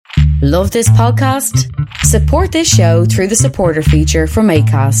Love this podcast? Support this show through the supporter feature from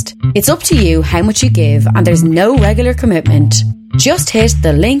Acast. It's up to you how much you give, and there's no regular commitment. Just hit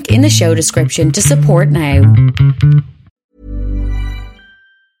the link in the show description to support now.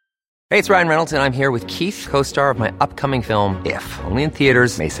 Hey, it's Ryan Reynolds, and I'm here with Keith, co-star of my upcoming film, If, only in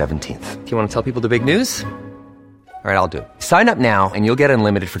theaters May 17th. Do you want to tell people the big news? All right, I'll do it. Sign up now and you'll get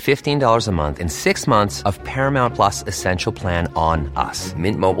unlimited for $15 a month and 6 months of Paramount Plus Essential Plan on us.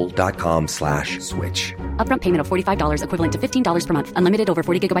 MintMobile.com/switch. Upfront payment of $45 equivalent to $15 per month. Unlimited over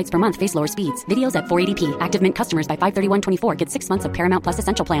 40 gigabytes per month. Face lower speeds. Videos at 480p. Active Mint customers by 531.24 get 6 months of Paramount Plus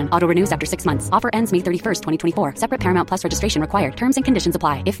Essential Plan. Auto renews after 6 months. Offer ends May 31st, 2024. Separate Paramount Plus registration required. Terms and conditions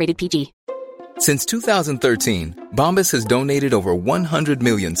apply if rated PG. Since 2013, Bombas has donated over 100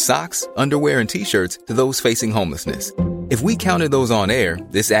 million socks, underwear, and T-shirts to those facing homelessness. If we counted those on air,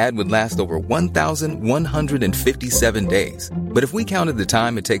 this ad would last over 1,157 days. But if we counted the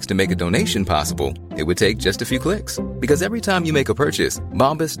time it takes to make a donation possible, it would take just a few clicks. Because every time you make a purchase,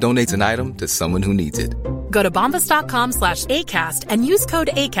 Bombas donates an item to someone who needs it. Go to bombas.com/ACAST and use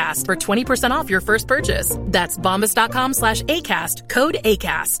code ACAST for 20% off your first purchase. That's bombas.com/ACAST, code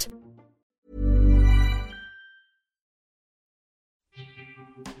ACAST.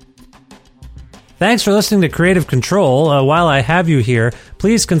 Thanks for listening to Creative Control. While I have you here,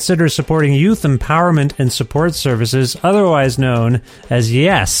 please consider supporting Youth Empowerment and Support Services, otherwise known as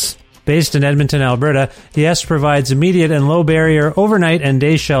YES. Based in Edmonton, Alberta, YES provides immediate and low-barrier overnight and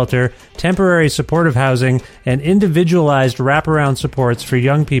day shelter, temporary supportive housing, and individualized wraparound supports for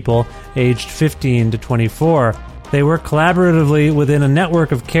young people aged 15 to 24. They work collaboratively within a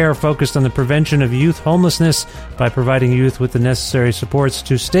network of care focused on the prevention of youth homelessness by providing youth with the necessary supports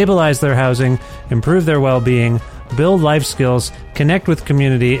to stabilize their housing, improve their well-being, build life skills, connect with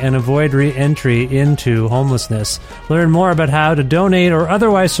community, and avoid re-entry into homelessness. Learn more about how to donate or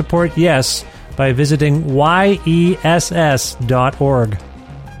otherwise support YES by visiting yess.org.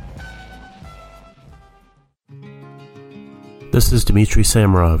 This is Dmitry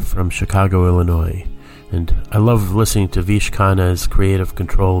Samarov from Chicago, Illinois. And I love listening to Vish Khanna's Creative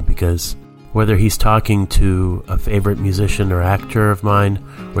Control because whether he's talking to a favorite musician or actor of mine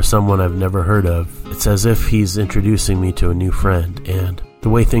or someone I've never heard of, it's as if he's introducing me to a new friend. And the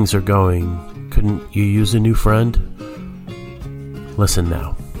way things are going, couldn't you use a new friend? Listen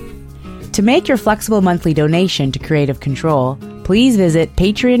now. To make your flexible monthly donation to Creative Control, please visit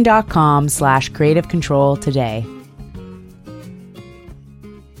patreon.com/Creative Control today.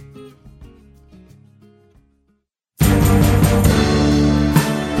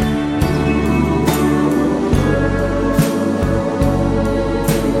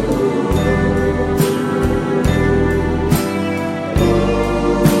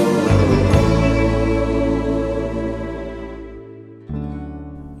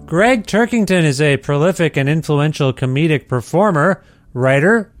 Gregg Turkington is a prolific and influential comedic performer,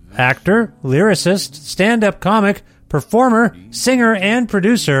 writer, actor, lyricist, stand-up comic, performer, singer, and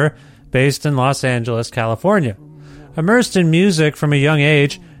producer based in Los Angeles, California. Immersed in music from a young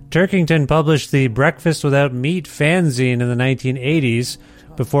age, Turkington published the Breakfast Without Meat fanzine in the 1980s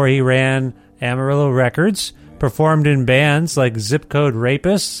before he ran Amarillo Records, performed in bands like Zip Code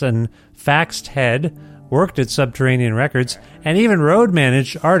Rapists and Faxed Head, worked at Subterranean Records, and even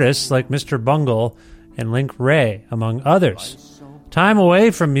road-managed artists like Mr. Bungle and Link Wray, among others. Time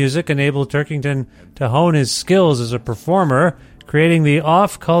away from music enabled Turkington to hone his skills as a performer, creating the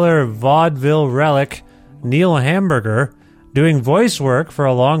off-color vaudeville relic Neil Hamburger, doing voice work for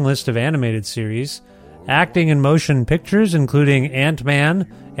a long list of animated series, acting in motion pictures including Ant-Man,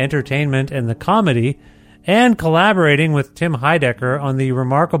 Entertainment, and The Comedy, and collaborating with Tim Heidecker on the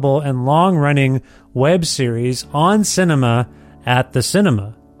remarkable and long-running web series On Cinema at the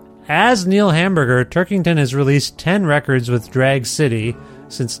Cinema. As Neil Hamburger, Turkington has released 10 records with Drag City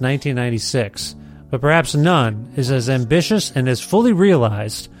since 1996, but perhaps none is as ambitious and as fully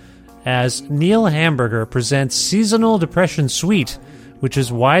realized as Neil Hamburger presents Seasonal Depression Suite, which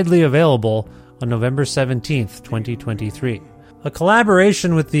is widely available on November 17th, 2023. A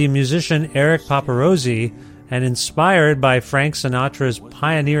collaboration with the musician Eric Paparosi and inspired by Frank Sinatra's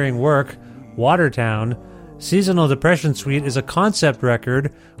pioneering work, Watertown, Seasonal Depression Suite is a concept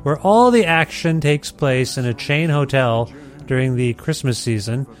record where all the action takes place in a chain hotel during the Christmas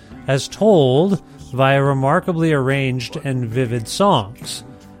season, as told via remarkably arranged and vivid songs.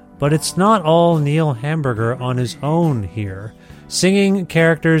 But it's not all Neil Hamburger on his own here. Singing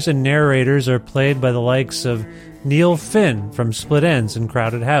characters and narrators are played by the likes of Neil Finn from Split Enz and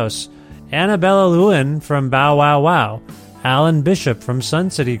Crowded House, Annabella Lewin from Bow Wow Wow, Alan Bishop from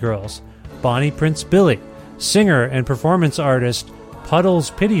Sun City Girls, Bonnie Prince Billy, singer and performance artist Puddle's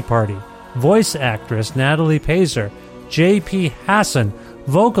Pity Party, voice actress Natalie Pazer, J.P. Hassan,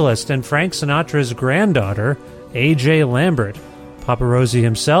 vocalist and Frank Sinatra's granddaughter, A.J. Lambert, Papa Rosie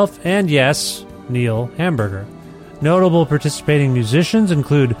himself, and yes, Neil Hamburger. Notable participating musicians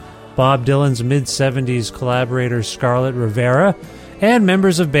include Bob Dylan's mid-70s collaborator Scarlett Rivera, and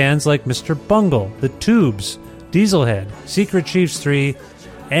members of bands like Mr. Bungle, The Tubes, Dieselhead, Secret Chiefs 3,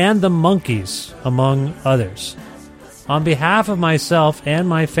 and The Monkees, among others. On behalf of myself and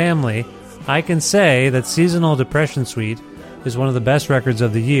my family, I can say that Seasonal Depression Suite is one of the best records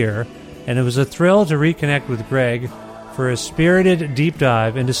of the year, and it was a thrill to reconnect with Gregg for a spirited deep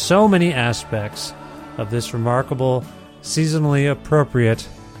dive into so many aspects of this remarkable, seasonally appropriate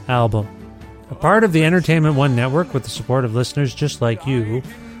album. A part of the Entertainment One Network with the support of listeners just like you,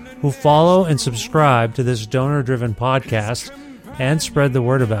 who follow and subscribe to this donor-driven podcast and spread the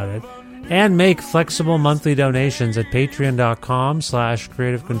word about it, and make flexible monthly donations at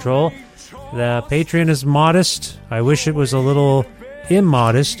patreon.com/creativecontrol. The Patreon is modest. I wish it was a little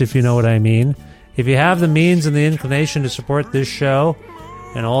immodest, if you know what I mean. If you have the means and the inclination to support this show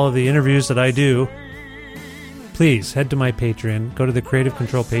and all of the interviews that I do, please head to my Patreon. Go to the Creative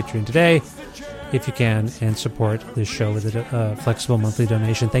Control Patreon today, if you can, and support this show with a flexible monthly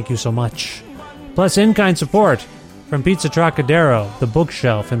donation. Thank you so much. Plus, in-kind support from Pizza Trocadero, The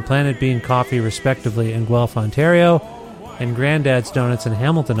Bookshelf, and Planet Bean Coffee, respectively, in Guelph, Ontario, and Granddad's Donuts in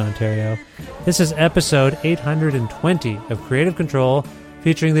Hamilton, Ontario. This is episode 820 of Creative Control,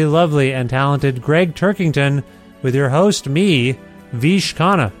 featuring the lovely and talented Gregg Turkington, with your host, me, Vish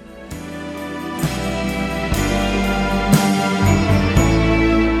Khanna.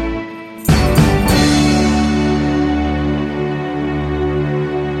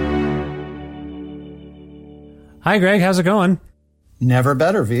 Hi, Gregg. How's it going? Never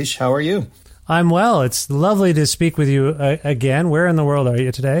better, Vish. How are you? I'm well. It's lovely to speak with you again. Where in the world are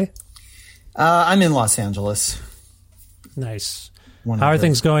you today? I'm in Los Angeles. Nice. How are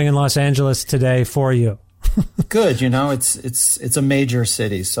things going in Los Angeles today for you? Good. You know, it's a major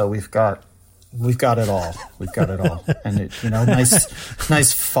city, so we've got it all. We've got it all, and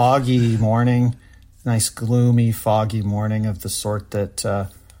nice foggy morning, nice gloomy foggy morning of the sort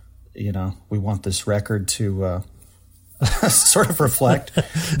that we want this record to sort of reflect.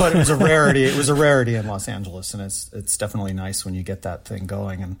 But it was a rarity. It was a rarity in Los Angeles, and it's definitely nice when you get that thing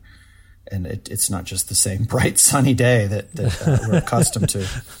going, and it's not just the same bright sunny day that we're accustomed to.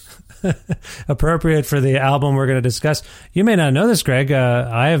 Appropriate for the album we're going to discuss. You may not know this, Gregg.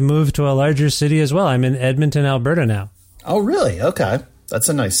 I have moved to a larger city as well. I'm in Edmonton, Alberta now. Oh, really? Okay. That's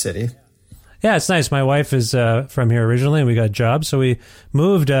a nice city. Yeah, it's nice. My wife is from here originally, and we got jobs, so we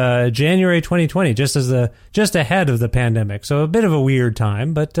moved January 2020, just ahead of the pandemic. So a bit of a weird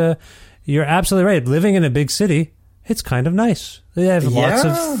time, but you're absolutely right. Living in a big city, it's kind of nice. They have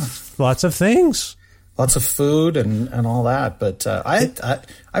lots of things, lots of food and all that. But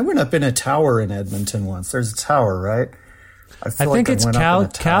I went up in a tower in Edmonton once. There's a tower, right? I think it's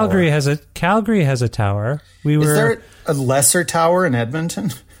Calgary has a tower. Is there a lesser tower in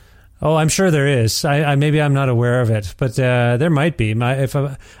Edmonton? Oh, I'm sure there is. Maybe I'm not aware of it, but there might be. If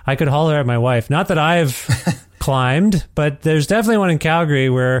I could holler at my wife. Not that I've climbed, but there's definitely one in Calgary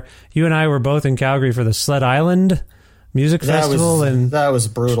where you and I were both in Calgary for the Sled Island Music Festival. That was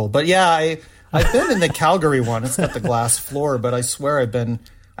brutal. But yeah, I've been in the Calgary one. It's got the glass floor, but I swear I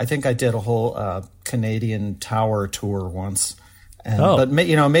think I did a whole Canadian tower tour once. But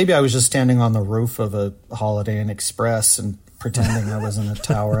maybe I was just standing on the roof of a Holiday Inn Express and pretending I was in a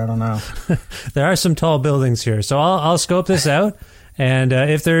tower. I don't know. There are some tall buildings here, so I'll scope this out, and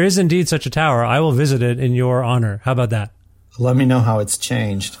if there is indeed such a tower, I will visit it in your honor. How about that? Let me know how it's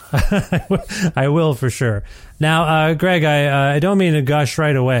changed. I will for sure. Now, Gregg, I don't mean to gush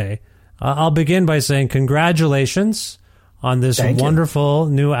right away. I'll begin by saying congratulations on this wonderful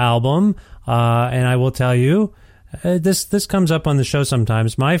new album, and I will tell you, this comes up on the show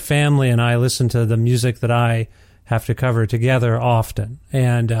sometimes. My family and I listen to the music that I have to cover together often,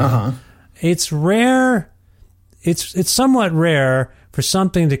 and it's rare. It's somewhat rare for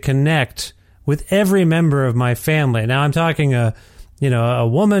something to connect with every member of my family. Now I'm talking a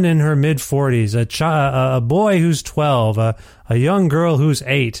woman in her mid-40s, a boy who's 12, a young girl who's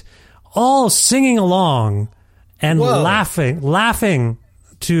 8, all singing along and laughing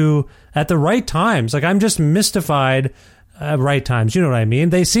at the right times. Like, I'm just mystified at right times. You know what I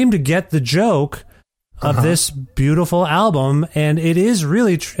mean? They seem to get the joke of this beautiful album, and it is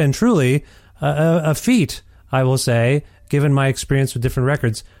really and truly a feat, I will say, given my experience with different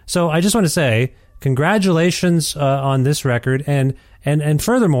records. So I just want to say congratulations on this record, and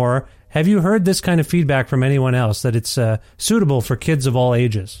furthermore, Have you heard this kind of feedback from anyone else, that it's suitable for kids of all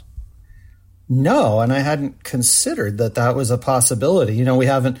ages? No, and I hadn't considered that was a possibility. You know, we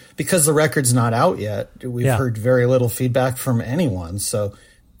haven't, because the record's not out yet, we've heard very little feedback from anyone. So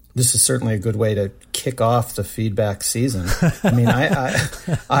this is certainly a good way to kick off the feedback season. I mean, I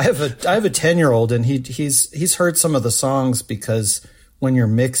have a 10-year-old, and he's heard some of the songs, because when you're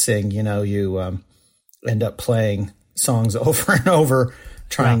mixing, you know, you end up playing songs over and over,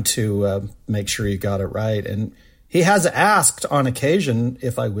 trying to make sure you got it right. And he has asked on occasion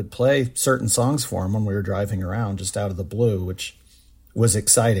if I would play certain songs for him when we were driving around, just out of the blue, which was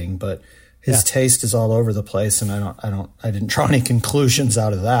exciting. But his taste is all over the place, and I didn't draw any conclusions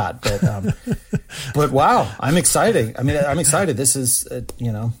out of that. But but wow, I'm excited. I mean, I'm excited. This is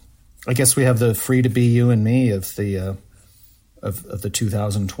you know, I guess we have the Free to Be You and Me of the of the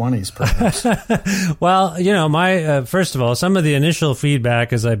 2020s, perhaps. Well, you know, my first of all, some of the initial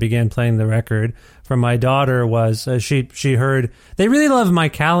feedback as I began playing the record from my daughter was she heard they really love My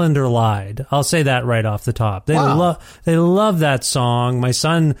Calendar Lied. I'll say that right off the top. They love that song. My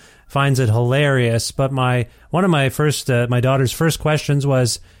son finds it hilarious. But one of my daughter's first questions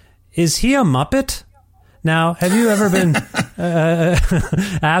was, "Is he a Muppet?" Now, have you ever been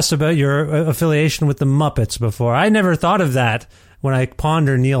asked about your affiliation with the Muppets before? I never thought of that when I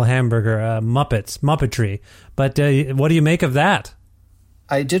ponder Neil Hamburger, Muppetry. But what do you make of that?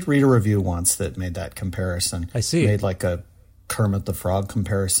 I did read a review once that made that comparison. I see. Made like a Kermit the Frog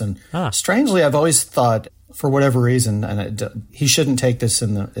comparison. Strangely, I've always thought, for whatever reason, and he shouldn't take this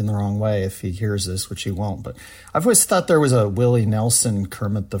in the wrong way if he hears this, which he won't, but I've always thought there was a Willie Nelson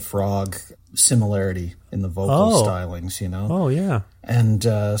Kermit the Frog similarity in the vocal stylings, you know? Oh, yeah. And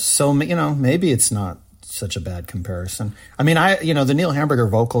so, you know, maybe it's not such a bad comparison. I mean, the Neil Hamburger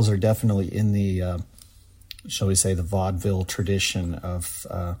vocals are definitely in the, shall we say, the vaudeville tradition of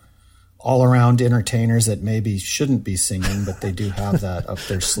all-around entertainers that maybe shouldn't be singing, but they do have that up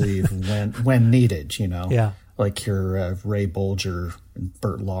their sleeve when needed, you know? Yeah. Like your Ray Bolger and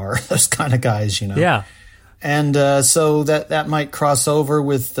Bert Lahr, those kind of guys, you know? Yeah. And so that might cross over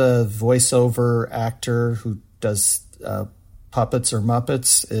with the voiceover actor who does puppets or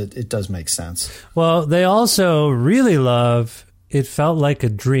Muppets. It does make sense. Well, they also really love It Felt Like a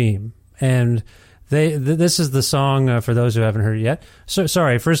Dream. And this is the song for those who haven't heard it yet. So,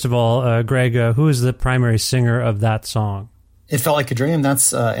 sorry, first of all, Greg, who is the primary singer of that song? It Felt Like a Dream.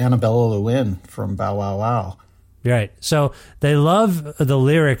 That's Annabella Lewin from Bow Wow Wow. Right. So they love the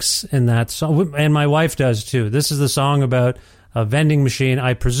lyrics in that song, and my wife does too. This is the song about a vending machine.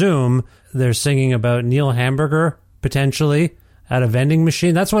 I presume they're singing about Neil Hamburger, potentially, at a vending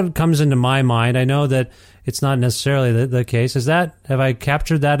machine. That's what comes into my mind. I know that it's not necessarily the case. Have I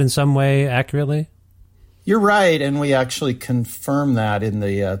captured that in some way accurately? You're right, and we actually confirm that in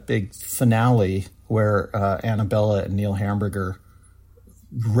the big finale where Annabella and Neil Hamburger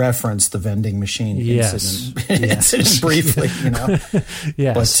reference the vending machine incident briefly, you know.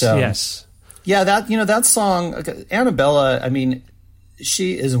 Yes, but, yes. Yeah, that song, Annabella, I mean,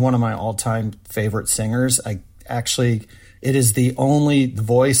 she is one of my all-time favorite singers. It is the only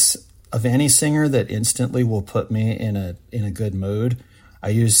voice of any singer that instantly will put me in a good mood. I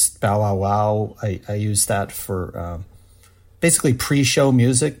use Bow Wow Wow. I use that for basically pre-show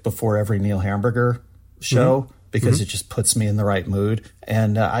music before every Neil Hamburger show. Mm-hmm. Because it just puts me in the right mood.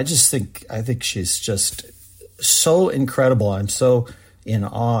 And I think she's just so incredible. I'm so in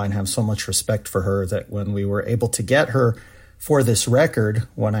awe and have so much respect for her that when we were able to get her for this record,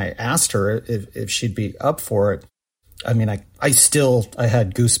 when I asked her if she'd be up for it, I mean, I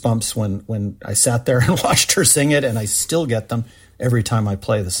had goosebumps when I sat there and watched her sing it, and I still get them every time I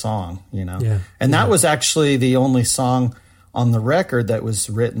play the song, you know. Yeah. And that was actually the only song on the record that was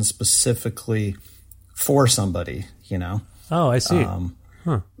written specifically for somebody, you know. Oh, I see.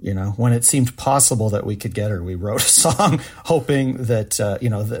 You know, when it seemed possible that we could get her, we wrote a song hoping that,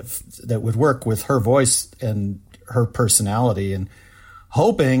 that would work with her voice and her personality, and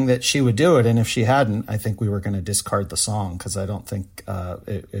hoping that she would do it. And if she hadn't, I think we were going to discard the song because I don't think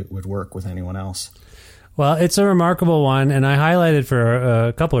it would work with anyone else. Well, it's a remarkable one, and I highlighted for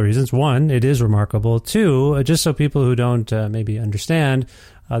a couple of reasons. One, it is remarkable. Two, just so people who don't maybe understand,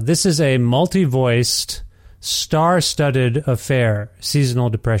 this is a multi-voiced, star-studded affair, seasonal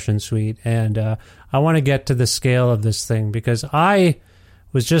depression suite. And I want to get to the scale of this thing because I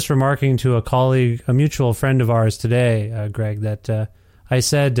was just remarking to a colleague, a mutual friend of ours today, Greg, that I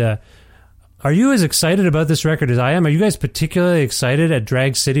said, are you as excited about this record as I am? Are you guys particularly excited at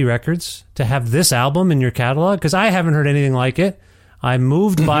Drag City Records to have this album in your catalog? Because I haven't heard anything like it. I'm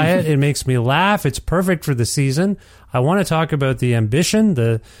moved by it. It makes me laugh. It's perfect for the season. I want to talk about the ambition,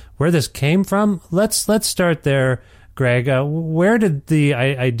 where this came from. Let's start there, Greg. Where did the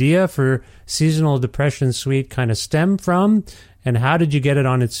idea for Seasonal Depression Suite kind of stem from, and how did you get it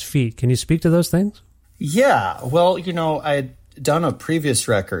on its feet? Can you speak to those things? Yeah, well, I had done a previous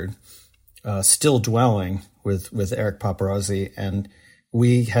record, Still Dwelling, with Eric Paparazzi, and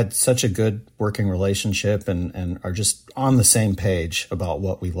we had such a good working relationship and are just on the same page about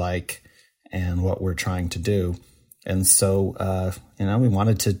what we like and what we're trying to do. And so, we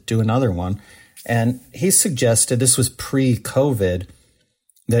wanted to do another one. And he suggested, this was pre-COVID,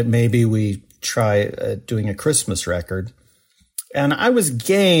 that maybe we try doing a Christmas record. And I was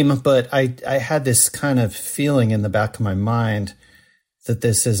game, but I had this kind of feeling in the back of my mind that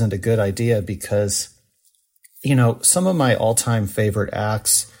this isn't a good idea because, some of my all-time favorite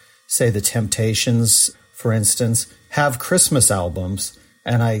acts, say the Temptations, for instance, have Christmas albums,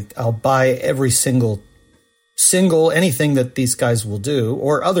 and I'll buy every single, anything that these guys will do,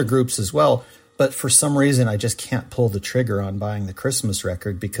 or other groups as well. But for some reason, I just can't pull the trigger on buying the Christmas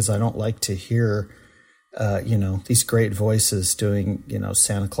record because I don't like to hear these great voices doing,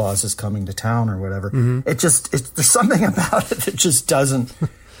 Santa Claus is coming to town or whatever. Mm-hmm. There's something about it that just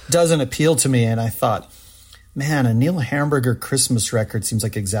doesn't appeal to me. And I thought, man, a Neil Hamburger Christmas record seems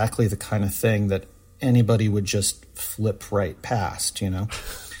like exactly the kind of thing that anybody would just flip right past, In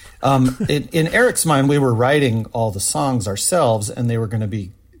Eric's mind, we were writing all the songs ourselves and they were going to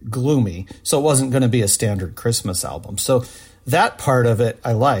be gloomy. So it wasn't going to be a standard Christmas album. So that part of it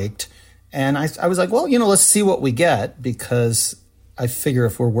I liked. And I was like, well, let's see what we get, because I figure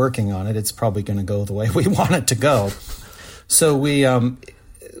if we're working on it, it's probably going to go the way we want it to go. So we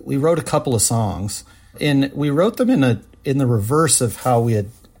wrote a couple of songs, and we wrote them in the reverse of how we had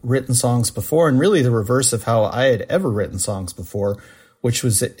written songs before, and really the reverse of how I had ever written songs before, which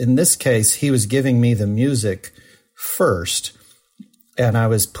was, in this case, he was giving me the music first, and I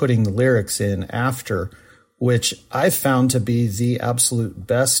was putting the lyrics in after, which I found to be the absolute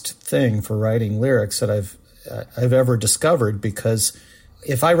best thing for writing lyrics that I've ever discovered, because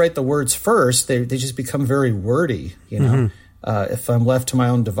if I write the words first, they just become very wordy, Mm-hmm. If I'm left to my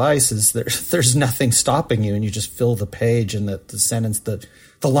own devices, there's nothing stopping you, and you just fill the page, and the sentence, the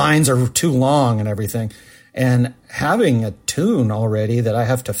lines are too long and everything. And having a tune already that I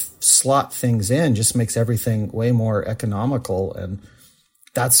have to slot things in just makes everything way more economical, and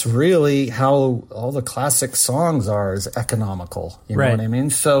that's really how all the classic songs are, is economical. You know what I mean?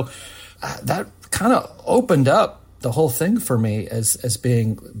 So that kind of opened up the whole thing for me as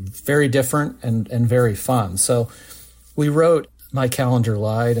being very different and very fun. So we wrote My Calendar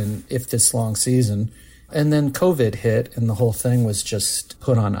Lied and If This Long Season, and then COVID hit and the whole thing was just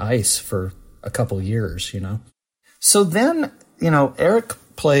put on ice for a couple years, So then, Eric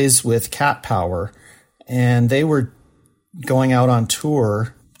plays with Cat Power, and they were going out on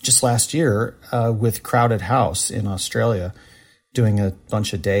tour just last year with Crowded House in Australia, doing a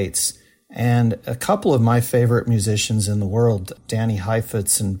bunch of dates. And a couple of my favorite musicians in the world, Danny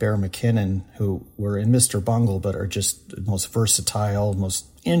Heifetz and Bear McKinnon, who were in Mr. Bungle but are just the most versatile, most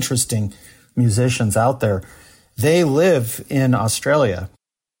interesting musicians out there, they live in Australia.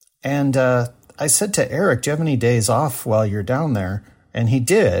 And I said to Eric, do you have any days off while you're down there? And he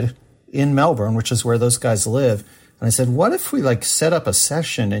did, in Melbourne, which is where those guys live. And I said, what if we set up a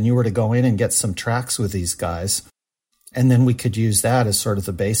session and you were to go in and get some tracks with these guys, and then we could use that as sort of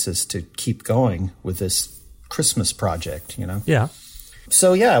the basis to keep going with this Christmas project, Yeah.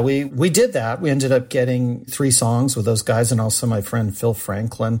 So yeah, we did that. We ended up getting 3 songs with those guys, and also my friend Phil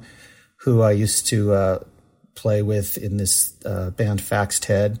Franklin, who I used to play with in this band Faxed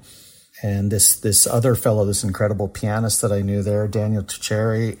Head, and this other fellow, this incredible pianist that I knew there, Daniel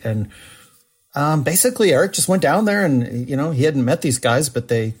Tucheri, and basically, Eric just went down there and, he hadn't met these guys, but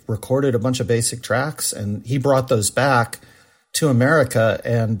they recorded a bunch of basic tracks, and he brought those back to America.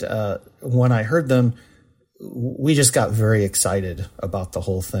 And when I heard them, we just got very excited about the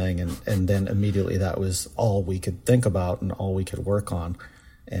whole thing. And then immediately that was all we could think about and all we could work on.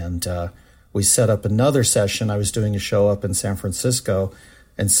 And we set up another session. I was doing a show up in San Francisco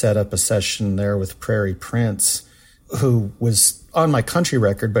and set up a session there with Prairie Prince, who was on my country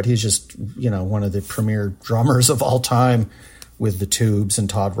record, but he's just, one of the premier drummers of all time with the Tubes and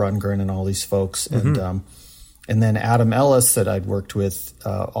Todd Rundgren and all these folks. Mm-hmm. And then Adam Ellis that I'd worked with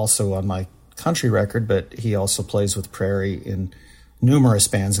also on my country record, but he also plays with Prairie in numerous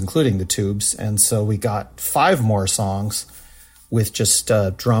bands, including the Tubes. And so we got 5 more songs with just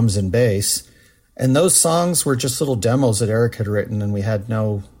drums and bass. And those songs were just little demos that Eric had written, and we had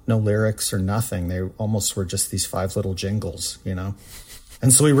no no lyrics or nothing. They almost were just these 5 little jingles, you know?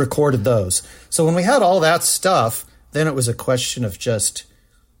 And so we recorded those. So when we had all that stuff, then it was a question of just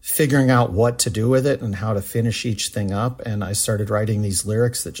figuring out what to do with it and how to finish each thing up. And I started writing these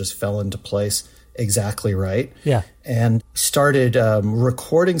lyrics that just fell into place exactly right. Yeah. And started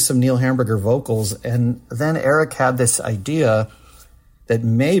recording some Neil Hamburger vocals. And then Eric had this idea that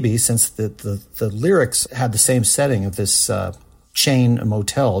maybe, since the lyrics had the same setting of this chain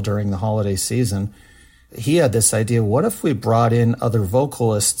motel during the holiday season, he had this idea, what if we brought in other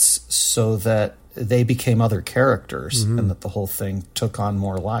vocalists so that they became other characters and that the whole thing took on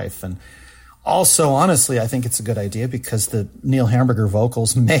more life? And also, honestly, I think it's a good idea because the Neil Hamburger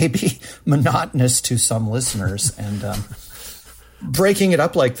vocals may be monotonous to some listeners. And breaking it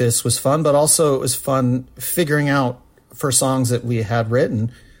up like this was fun, but also it was fun figuring out for songs that we had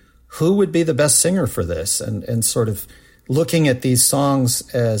written, who would be the best singer for this, and sort of looking at these songs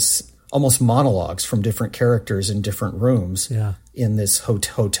as almost monologues from different characters in different rooms in this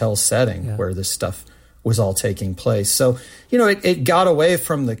hotel setting where this stuff was all taking place. So, you know, it got away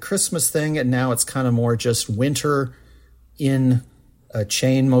from the Christmas thing, and now it's kind of more just winter in a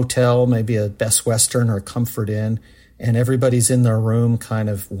chain motel, maybe a Best Western or a Comfort Inn, and everybody's in their room kind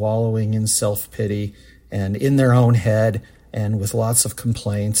of wallowing in self-pity and in their own head and with lots of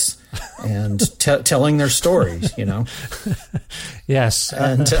complaints and telling their stories, you know? Yes.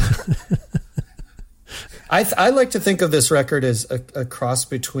 And I like to think of this record as a cross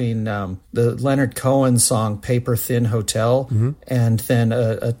between the Leonard Cohen song Paper Thin Hotel and then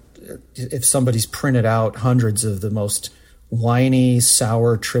if somebody's printed out hundreds of the most whiny,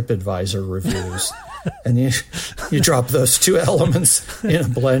 sour TripAdvisor reviews and you drop those two elements in a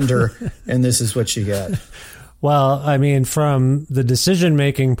blender and this is what you get. Well, I mean, from the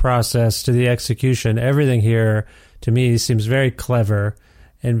decision-making process to the execution, everything here, to me, seems very clever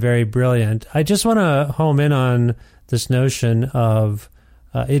and very brilliant. I just want to home in on this notion of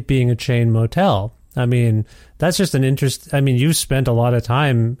it being a chain motel. I mean, that's just an interest. I mean, you've spent a lot of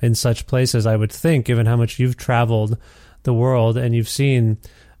time in such places, I would think, given how much you've traveled the world, and you've seen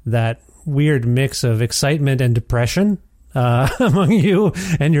that weird mix of excitement and depression among you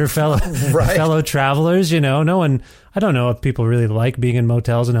and your fellow travelers. You know, I don't know if people really like being in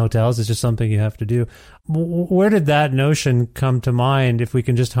motels and hotels. It's just something you have to do. Where did that notion come to mind, if we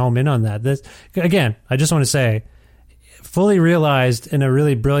can just home in on that? Again, I just want to say, fully realized in a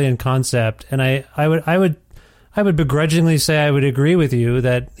really brilliant concept. And I would begrudgingly say I would agree with you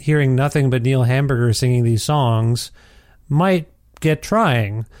that hearing nothing but Neil Hamburger singing these songs might get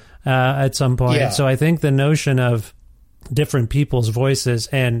trying at some point. Yeah. So I think the notion of different people's voices,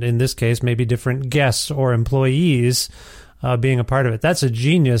 and in this case, maybe different guests or employees being a part of it, that's a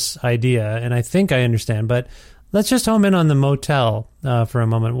genius idea, and I think I understand. But let's just home in on the motel for a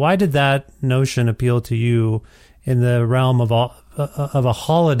moment. Why did that notion appeal to you in the realm of a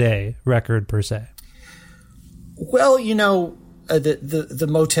holiday record, per se? Well, you know, the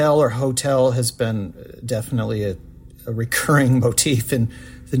motel or hotel has been definitely a recurring motif in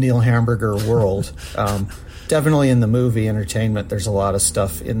the Neil Hamburger world. Definitely in the movie entertainment, there's a lot of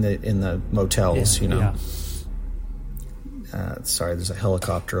stuff in the motels, you know. Yeah. Sorry, there's a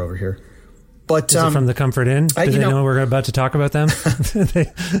helicopter over here. But is it from the Comfort Inn? Do they know we're about to talk about them?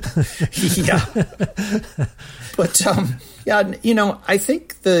 Yeah. But yeah, you know, I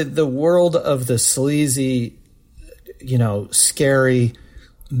think the world of the sleazy, you know, scary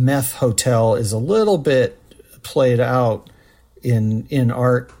meth hotel is a little bit played out in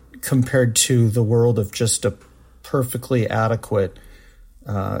art compared to the world of just a perfectly adequate,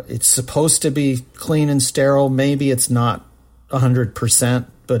 it's supposed to be clean and sterile. Maybe it's not 100%,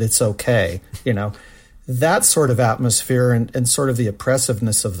 but it's okay. You know, that sort of atmosphere and sort of the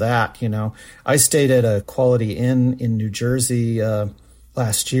oppressiveness of that, you know. I stayed at a Quality Inn in New Jersey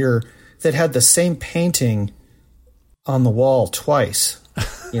last year that had the same painting on the wall twice.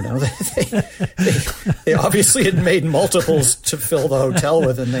 You know, they obviously had made multiples to fill the hotel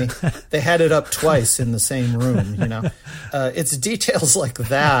with, and they had it up twice in the same room. You know, it's details like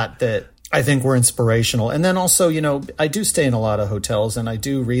that I think were inspirational. And then also, you know, I do stay in a lot of hotels, and I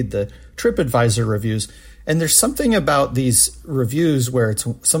do read the TripAdvisor reviews. And there's something about these reviews where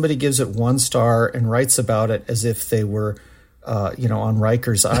somebody gives it 1 star and writes about it as if they were, you know, on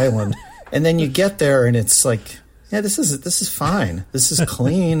Rikers Island, and then you get there and it's like, yeah, this is fine. This is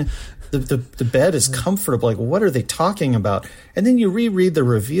clean. The bed is comfortable. Like, what are they talking about? And then you reread the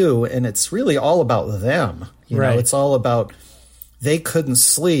review, and it's really all about them. You know, it's all about they couldn't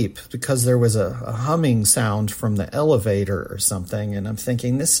sleep because there was a humming sound from the elevator or something. And I'm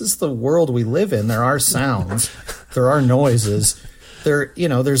thinking, this is the world we live in. There are sounds, there are noises.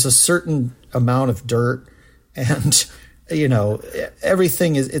 there's a certain amount of dirt, and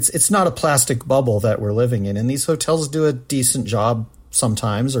everything is it's not a plastic bubble that we're living in. And these hotels do a decent job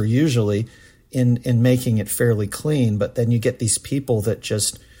sometimes, or usually, in making it fairly clean. But then you get these people that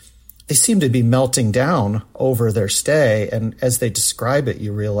they seem to be melting down over their stay, and as they describe it,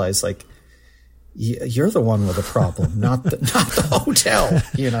 you realize like you're the one with a problem, not the hotel.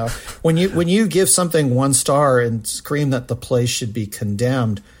 When you give something 1 star and scream that the place should be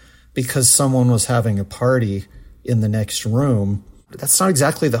condemned because someone was having a party in the next room, that's not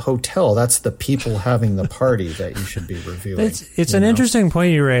exactly the hotel. That's the people having the party that you should be reviewing. It's an interesting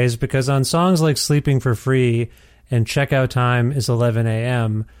point you raise, because on songs like Sleeping for Free and Checkout Time is 11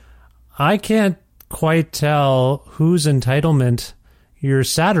 a.m., I can't quite tell whose entitlement you're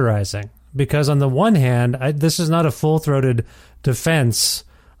satirizing. Because on the one hand, this is not a full-throated defense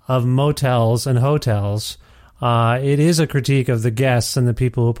of motels and hotels. It is a critique of the guests and the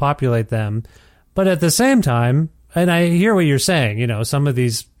people who populate them. But at the same time, and I hear what you're saying, some of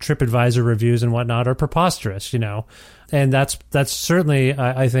these TripAdvisor reviews and whatnot are preposterous, and that's certainly,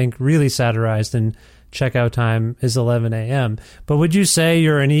 I think, really satirized in Checkout Time is 11 a.m. But would you say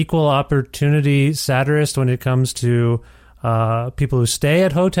you're an equal opportunity satirist when it comes to people who stay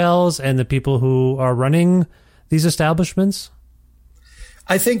at hotels and the people who are running these establishments?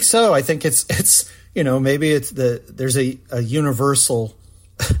 I think so. I think it's maybe there's a universal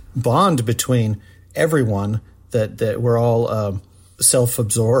bond between everyone that we're all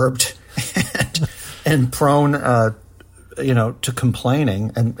self-absorbed and prone to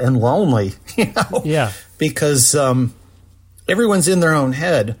complaining and lonely, Yeah. Because everyone's in their own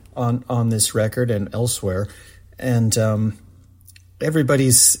head on this record and elsewhere. And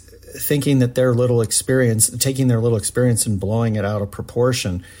everybody's thinking that taking their little experience and blowing it out of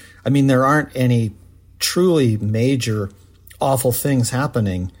proportion. I mean, there aren't any truly major awful things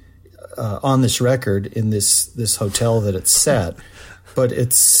happening on this record in this hotel that it's set, but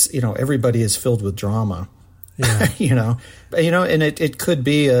it's everybody is filled with drama. Yeah. And it could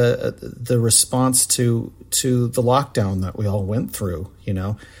be the response to the lockdown that we all went through.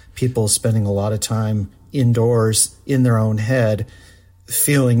 People spending a lot of time indoors in their own head,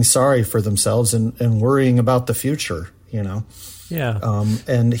 feeling sorry for themselves and worrying about the future, Yeah.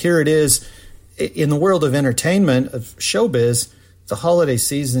 And here it is in the world of entertainment, of showbiz. The holiday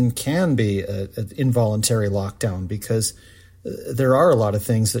season can be an involuntary lockdown because there are a lot of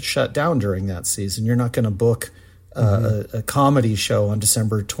things that shut down during that season. You're not going to book a comedy show on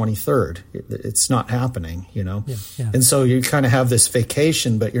December 23rd. It's not happening, Yeah. And so you kind of have this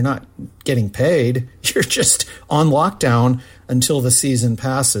vacation, but you're not getting paid. You're just on lockdown until the season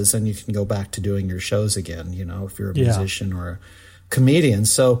passes and you can go back to doing your shows again, if you're a musician or a comedian.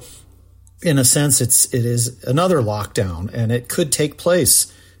 So in a sense, it is another lockdown, and it could take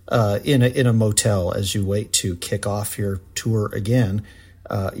place in a motel as you wait to kick off your tour again.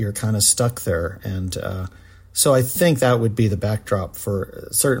 You're kind of stuck there. And so I think that would be the backdrop for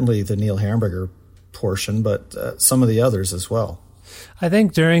certainly the Neil Hamburger portion, but some of the others as well. I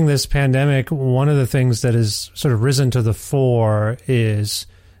think during this pandemic, one of the things that has sort of risen to the fore is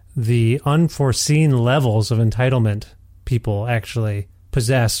the unforeseen levels of entitlement people actually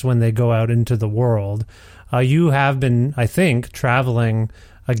possess when they go out into the world. You have been, I think, traveling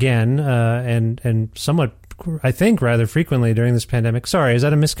again and somewhat, I think, rather frequently during this pandemic. Sorry, is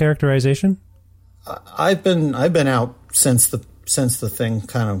that a mischaracterization? I've been out since the thing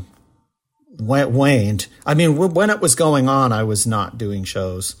kind of waned. I mean, when it was going on, I was not doing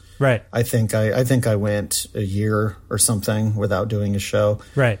shows. Right. I think I went a year or something without doing a show.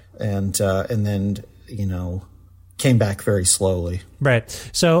 Right. And then came back very slowly. Right.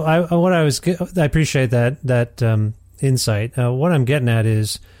 So I appreciate that insight. What I'm getting at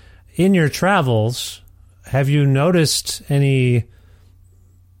is, in your travels, have you noticed any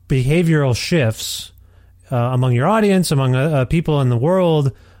behavioral shifts among your audience, among people in the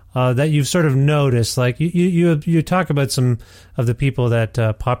world that you've sort of noticed? Like you talk about some of the people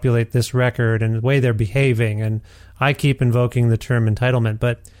that populate this record and the way they're behaving, and I keep invoking the term entitlement,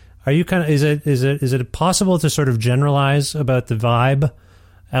 but are you kind of, is it possible to sort of generalize about the vibe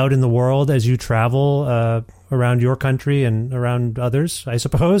out in the world as you travel around your country and around others, I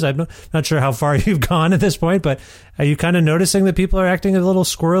suppose? I'm not sure how far you've gone at this point, but are you kind of noticing that people are acting a little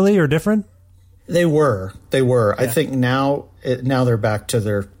squirrely or different? They were. Yeah. I think now they're back to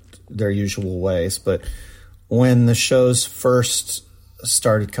their usual ways. But when the shows first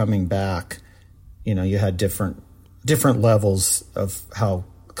started coming back, you had different levels of how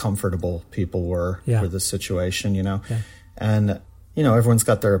comfortable people were with the situation, and everyone's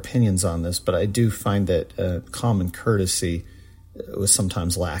got their opinions on this, but I do find that common courtesy was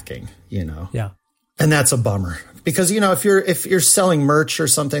sometimes lacking, Yeah. And that's a bummer because, if you're selling merch or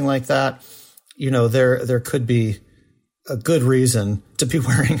something like that, there could be a good reason to be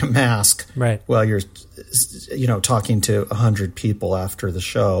wearing a mask right. while you're, talking to 100 people after the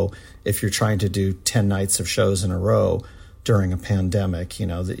show. If you're trying to do 10 nights of shows in a row during a pandemic,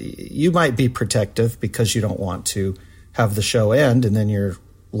 you might be protective because you don't want to have the show end and then you're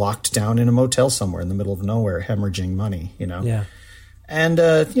locked down in a motel somewhere in the middle of nowhere, hemorrhaging money, Yeah. And,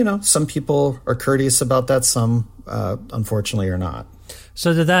 some people are courteous about that. Some, unfortunately, are not.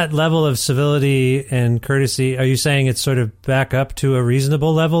 So to that level of civility and courtesy, are you saying it's sort of back up to a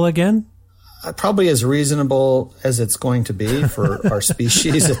reasonable level again? Probably as reasonable as it's going to be for our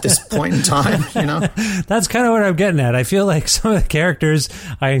species at this point in time, That's kind of what I'm getting at. I feel like some of the characters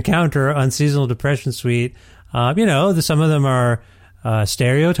I encounter on Seasonal Depression Suite, some of them are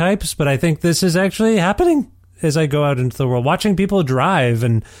stereotypes, but I think this is actually happening as I go out into the world, watching people drive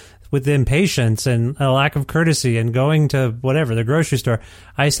and with impatience and a lack of courtesy and going to whatever, the grocery store.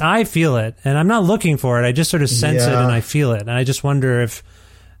 I feel it, and I'm not looking for it. I just sort of sense it and I feel it. And I just wonder if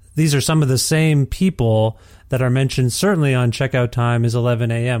these are some of the same people that are mentioned certainly on Checkout Time is 11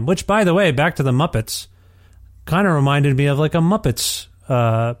 a.m., which, by the way, back to the Muppets, kind of reminded me of like a Muppets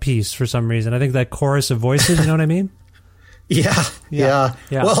piece for some reason. I think that chorus of voices, you know what I mean? Yeah.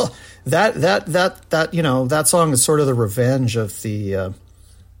 Well, that song is sort of the revenge of the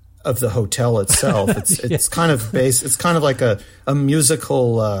hotel itself. It's kind of based. It's kind of like a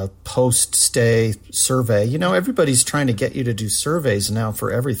musical post-stay survey. Everybody's trying to get you to do surveys now for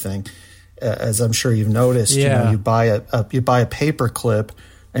everything, as I'm sure you've noticed. Yeah. You buy a paper clip,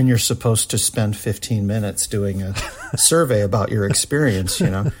 and you're supposed to spend 15 minutes doing a survey about your experience.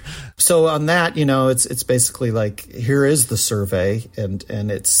 So on that, it's basically like, here is the survey, and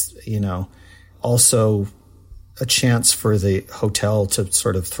it's also a chance for the hotel to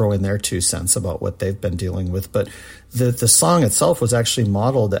sort of throw in their 2 cents about what they've been dealing with. But the song itself was actually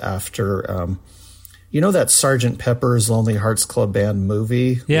modeled after, that Sgt. Pepper's Lonely Hearts Club Band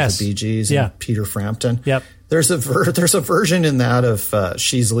movie with the Bee Gees and Peter Frampton. Yep. There's a version in that of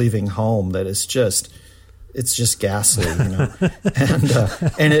She's Leaving Home that is it's just ghastly,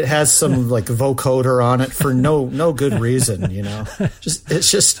 and it has some like vocoder on it for no good reason,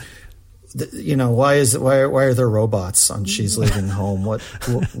 It's just. Why are there robots on She's Leaving Home?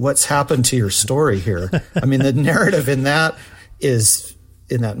 What's happened to your story here? I mean, the narrative in that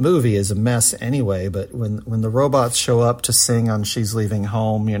movie is a mess anyway. But when the robots show up to sing on She's Leaving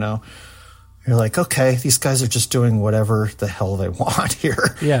Home, you're like, okay, these guys are just doing whatever the hell they want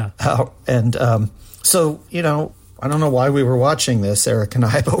here. Yeah. So I don't know why we were watching this, Eric and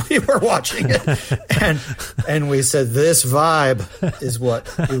I, but we were watching it, and we said this vibe is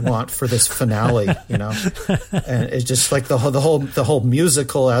what we want for this finale, and it's just like the whole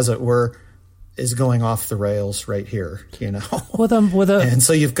musical, as it were, is going off the rails right here, and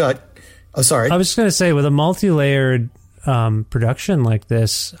so you've got. Oh, sorry. I was just going to say, with a multi-layered production like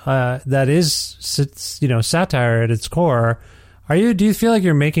this, that is, satire at its core. Do you feel like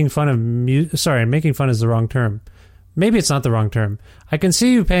you're making fun of making fun is the wrong term. Maybe it's not the wrong term. I can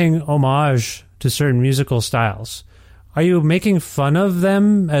see you paying homage to certain musical styles. Are you making fun of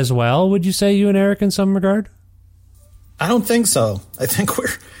them as well, would you say, you and Eric, in some regard? I don't think so. I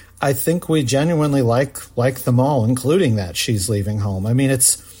think we genuinely like them all, including that She's Leaving Home. I mean,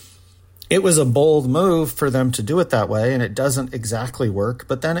 it was a bold move for them to do it that way, and it doesn't exactly work,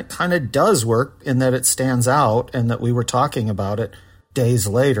 but then it kind of does work in that it stands out and that we were talking about it days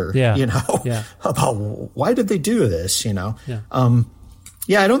later, about why did they do this, I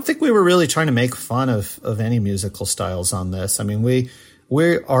don't think we were really trying to make fun of any musical styles on this. I mean,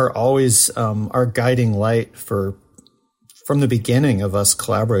 we are always, our guiding light from the beginning of us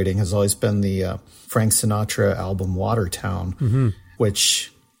collaborating has always been the Frank Sinatra album Watertown,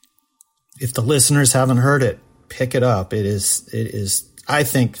 which, if the listeners haven't heard it, pick it up. It is I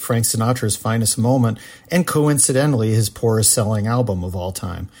think, Frank Sinatra's finest moment, and coincidentally his poorest selling album of all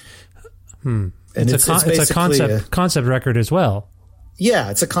time. And it's a concept record as well.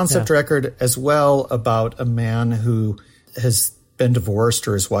 Yeah, it's a concept record as well about a man who has been divorced,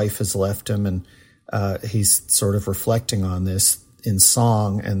 or his wife has left him, and he's sort of reflecting on this in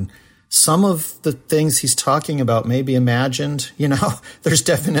song. And some of the things he's talking about may be imagined. There's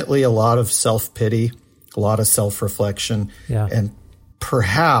definitely a lot of self-pity, a lot of self-reflection, and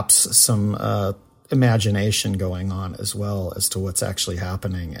perhaps some imagination going on as well as to what's actually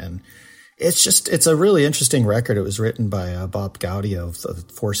happening. And it's a really interesting record. It was written by Bob Gaudio of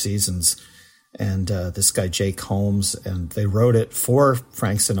the Four Seasons and this guy Jake Holmes, and they wrote it for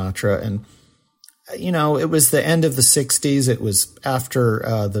Frank Sinatra. And it was the end of the 60s. It was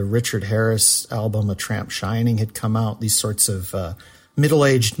after the Richard Harris album, A Tramp Shining, had come out. These sorts of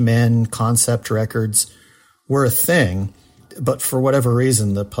middle-aged men concept records were a thing. But for whatever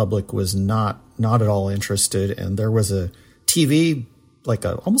reason, the public was not at all interested. And there was a TV,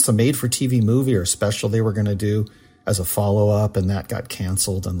 almost a made-for-TV movie or special they were going to do as a follow-up, and that got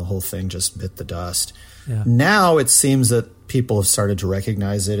canceled, and the whole thing just bit the dust. Yeah. Now it seems that people have started to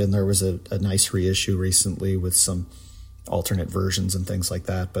recognize it, and there was a nice reissue recently with some alternate versions and things like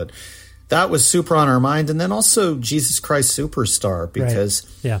that. But that was super on our mind. And then also Jesus Christ Superstar, because,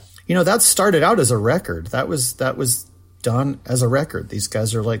 that started out as a record. That was done as a record. These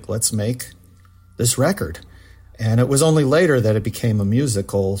guys are like, let's make this record. And it was only later that it became a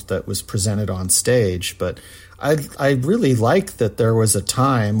musical that was presented on stage. But I really like that there was a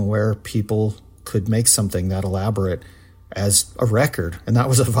time where people could make something that elaborate as a record, and that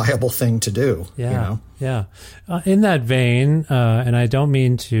was a viable thing to do. Yeah. In that vein, and I don't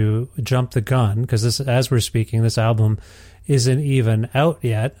mean to jump the gun, because this, as we're speaking, this album isn't even out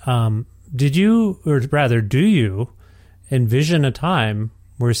yet. Did you, or rather, do you envision a time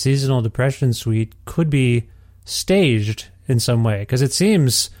where Seasonal Depression Suite could be staged in some way? Because it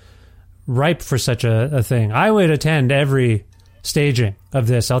seems ripe for such a thing. I would attend every staging of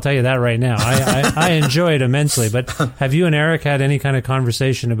this. I'll tell you that right now. I enjoy it immensely. But have you and Eric had any kind of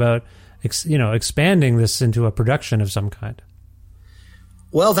conversation about, expanding this into a production of some kind?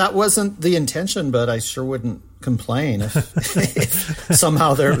 Well, that wasn't the intention, but I sure wouldn't complain if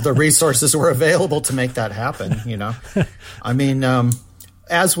somehow the resources were available to make that happen. I mean,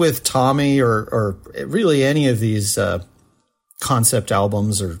 as with Tommy or really any of these concept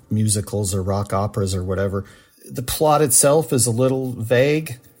albums or musicals or rock operas or whatever, the plot itself is a little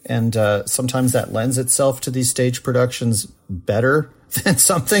vague, and sometimes that lends itself to these stage productions better than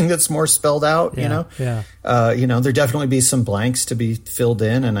something that's more spelled out, there definitely be some blanks to be filled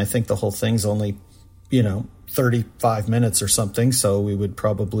in, and I think the whole thing's only, 35 minutes or something, so we would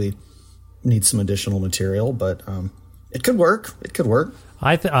probably need some additional material, but it could work.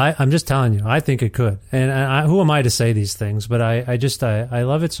 I'm just telling you, I think it could. And who am I to say these things? But I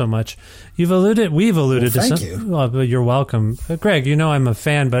love it so much. We've alluded to thank some. You. Well, you're welcome. Greg, I'm a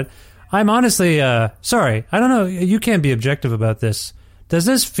fan, but I'm honestly, sorry. I don't know. You can't be objective about this. Does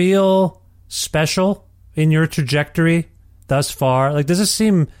this feel special in your trajectory thus far? Does this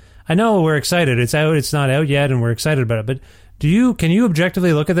seem, I know we're excited. It's out. It's not out yet, and we're excited about it. But can you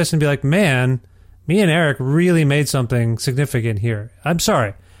objectively look at this and be like, man, me and Eric really made something significant here? I'm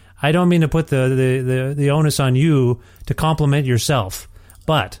sorry. I don't mean to put the onus on you to compliment yourself,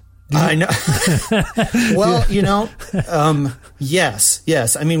 but I know. Well,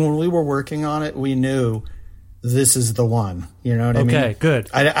 yes. I mean, when we were working on it, we knew this is the one. You know what I mean? Okay, good.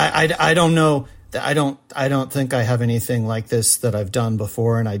 I don't know. I don't think I have anything like this that I've done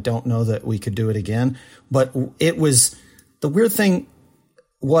before, and I don't know that we could do it again. But it was, the weird thing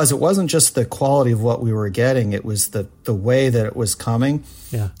was, it wasn't just the quality of what we were getting, it was the way that it was coming.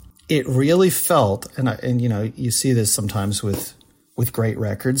 Yeah. It really felt, and you see this sometimes with great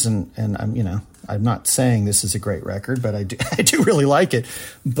records, and I'm not saying this is a great record, but I do really like it.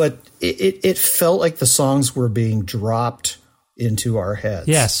 But it felt like the songs were being dropped into our heads.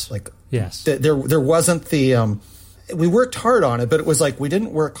 Yes. Yes. There wasn't the we worked hard on it, but it was like we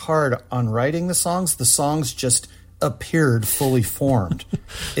didn't work hard on writing the songs. The songs just appeared fully formed.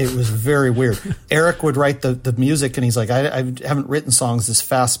 It was very weird. Eric would write the music, and he's like, I haven't written songs this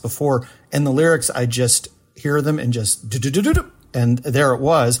fast before. And the lyrics, I just hear them and just do-do-do-do-do. And there it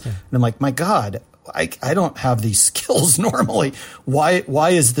was. Yeah. And I'm like, my God, I don't have these skills normally. Why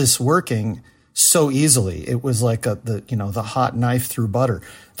is this working so easily? It was like the hot knife through butter.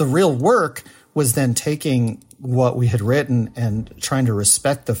 The real work was then taking what we had written and trying to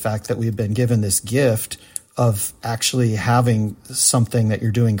respect the fact that we had been given this gift of actually having something that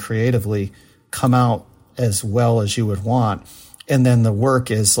you're doing creatively come out as well as you would want. And then the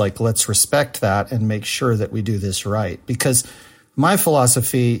work is like, let's respect that and make sure that we do this right. Because my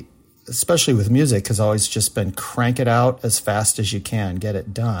philosophy, especially with music, has always just been crank it out as fast as you can, get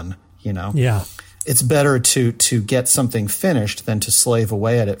it done, Yeah. It's better to get something finished than to slave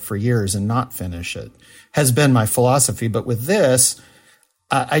away at it for years and not finish it, has been my philosophy. But with this,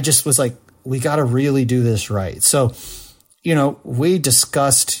 I just was like, we got to really do this right. So, we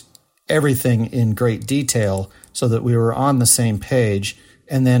discussed everything in great detail so that we were on the same page.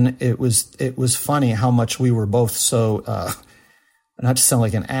 And then it was funny how much we were both so, not to sound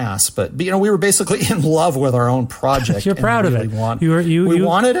like an ass, but we were basically in love with our own project. You're proud of it. We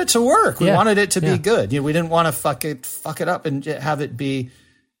wanted it to work. We wanted it to be good. We didn't want to fuck it up and have it be,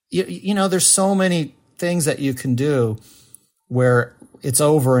 you know, there's so many things that you can do where it's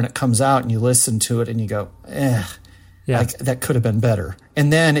over and it comes out and you listen to it and you go, like, that could have been better.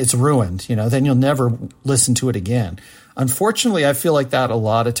 And then it's ruined, you know, then you'll never listen to it again. Unfortunately, I feel like that a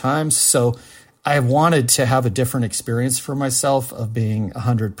lot of times. So I wanted to have a different experience for myself of being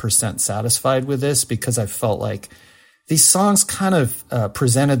 100% satisfied with this, because I felt like these songs kind of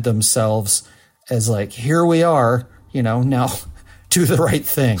presented themselves as like, here we are, you know, now do the right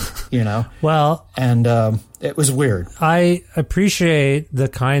thing, you know? Well, and it was weird. I appreciate the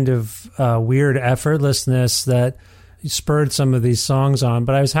kind of weird effortlessness that spurred some of these songs on,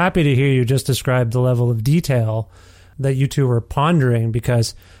 but I was happy to hear you just describe the level of detail that you two were pondering,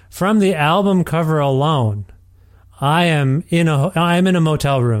 because from the album cover alone, I'm in a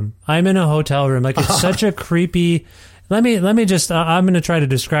motel room. I'm in a hotel room. Like, it's such a creepy. Let me just. I'm going to try to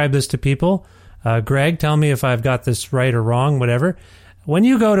describe this to people. Greg, tell me if I've got this right or wrong. Whatever. When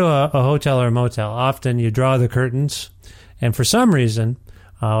you go to a hotel or a motel, often you draw the curtains, and for some reason,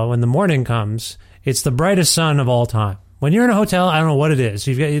 when the morning comes, it's the brightest sun of all time. When you're in a hotel, I don't know what it is.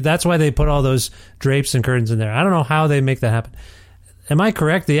 That's why they put all those drapes and curtains in there. I don't know how they make that happen. Am I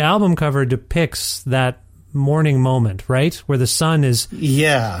correct? The album cover depicts that morning moment, right, where the sun is.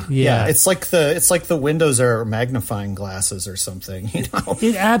 Yeah. It's like the windows are magnifying glasses or something. You know,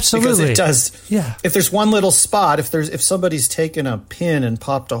 it absolutely, because it does. Yeah. If there's one little spot, if somebody's taken a pin and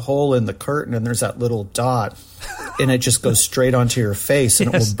popped a hole in the curtain, and there's that little dot, and it just goes straight onto your face,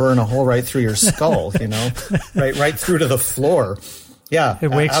 and it will burn a hole right through your skull. You know, right through to the floor. Yeah, it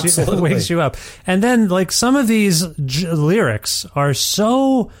wakes you up. And then, like, some of these lyrics are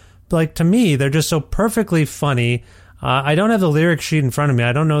so, like, to me, they're just so perfectly funny. I don't have the lyric sheet in front of me.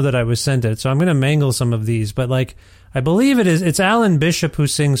 I don't know that I was sent it, so I'm going to mangle some of these. But, like, I believe it's Alan Bishop who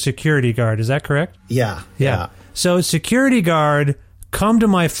sings Security Guard. Is that correct? Yeah. So, Security Guard, come to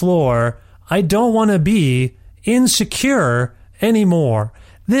my floor. I don't want to be insecure anymore.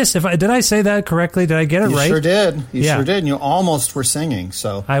 Did I say that correctly? Did I get it right? You sure did. You sure did. And you almost were singing.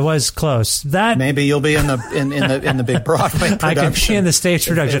 So I was close. That maybe you'll be in the big Broadway production. I could be in the stage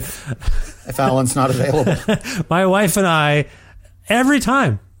production if Alan's not available. My wife and I, every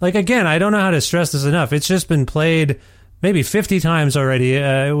time, like, again, I don't know how to stress this enough. It's just been played maybe 50 times already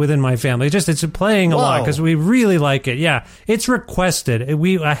within my family. It's playing a lot because we really like it. Yeah, it's requested.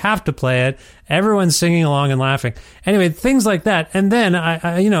 I have to play it. Everyone's singing along and laughing. Anyway, things like that. And then,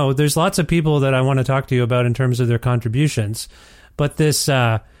 I there's lots of people that I want to talk to you about in terms of their contributions. But this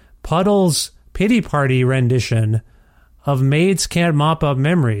Puddles Pity Party rendition of Maids Can't Mop Up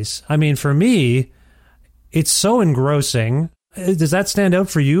Memories, I mean, for me, it's so engrossing. Does that stand out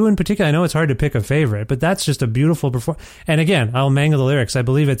for you in particular? I know it's hard to pick a favorite, but that's just a beautiful performance. And again, I'll mangle the lyrics. I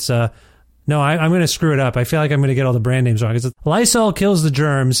believe it's, I'm going to screw it up. I feel like I'm going to get all the brand names wrong. It's Lysol kills the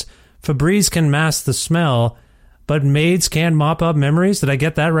germs, Febreze can mask the smell, but maids can't mop up memories. Did I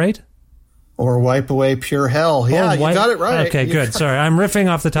get that right? Or wipe away pure hell. Yeah, you got it right. Okay, good. Sorry, I'm riffing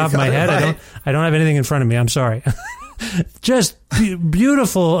off the top of my head. Right. I don't have anything in front of me. I'm sorry. Just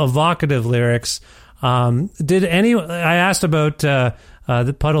beautiful, evocative lyrics. I asked about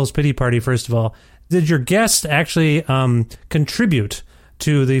the Puddles Pity Party, first of all. Did your guest actually contribute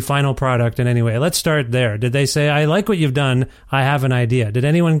to the final product in any way? Let's start there. Did they say, I like what you've done, I have an idea? Did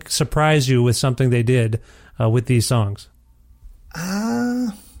anyone surprise you with something they did with these songs?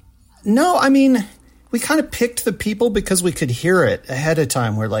 No, I mean, we kind of picked the people because we could hear it ahead of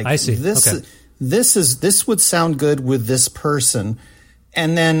time. We're like, I see. This would sound good with this person.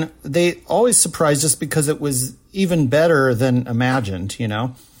 And then they always surprised us because it was even better than imagined, you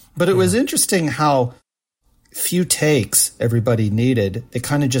know? But it was interesting how few takes everybody needed. They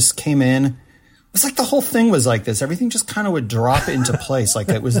kind of just came in. It was like the whole thing was like this. Everything just kind of would drop into place. Like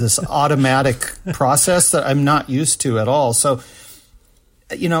it was this automatic process that I'm not used to at all. So,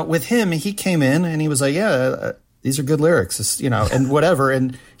 you know, with him, he came in and he was like, these are good lyrics, you know, and whatever.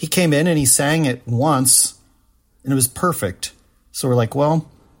 And he came in and he sang it once and it was perfect. So we're like,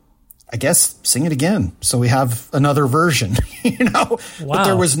 well, I guess sing it again. So we have another version, you know, but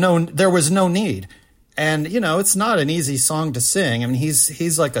there was no need. And, you know, it's not an easy song to sing. I mean,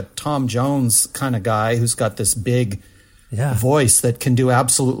 he's like a Tom Jones kind of guy who's got this big voice that can do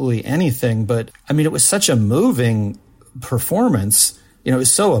absolutely anything. But I mean, it was such a moving performance, you know, it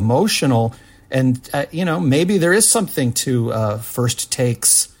was so emotional. And, you know, maybe there is something to first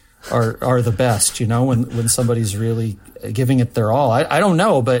takes are the best, you know, when somebody's really giving it their all. I don't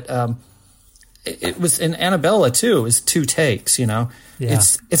know, but it was in Annabella too. It was 2 takes, you know. Yeah.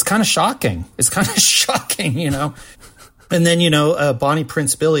 It's kind of shocking. It's kind of shocking, you know. And then, you know, Bonnie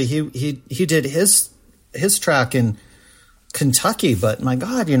Prince Billy, he did his track in Kentucky, but my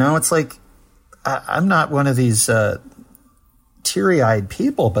God, you know, it's like, I'm not one of these teary-eyed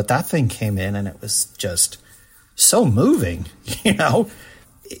people, but that thing came in and it was just so moving, you know,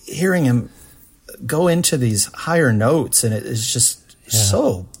 hearing him go into these higher notes, and it is just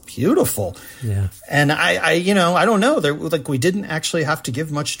so beautiful. Yeah. And I you know, I don't know, we didn't actually have to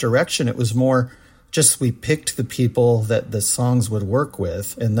give much direction. It was more just we picked the people that the songs would work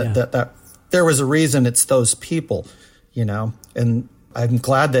with, and that there was a reason it's those people, you know. And I'm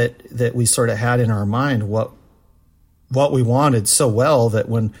glad that we sort of had in our mind what we wanted so well that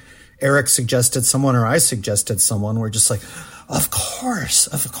when Eric suggested someone or I suggested someone, we're just like, of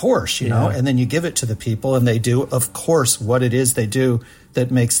course, you know. And then you give it to the people, and they do, of course, what it is they do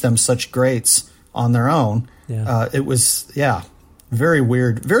that makes them such greats on their own. Yeah. It was, very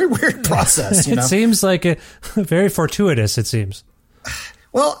weird process. You know? It seems like very fortuitous. It seems.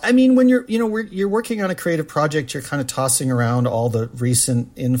 Well, I mean, when you're working on a creative project, you're kind of tossing around all the recent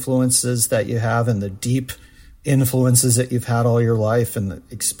influences that you have and the deep influences that you've had all your life and the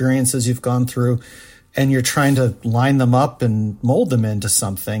experiences you've gone through, and you're trying to line them up and mold them into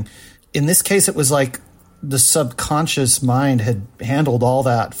something. In this case, it was like the subconscious mind had handled all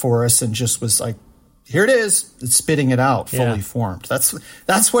that for us and just was like, here it is. It's spitting it out, fully formed. That's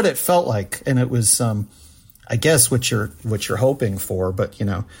what it felt like. And it was, I guess what you're hoping for, but you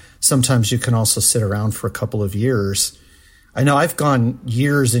know, sometimes you can also sit around for a couple of years. I know I've gone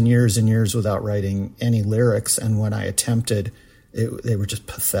years and years and years without writing any lyrics. And when I attempted, they were just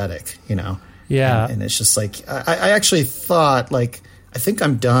pathetic, you know? Yeah. And it's just like, I actually thought, like, I think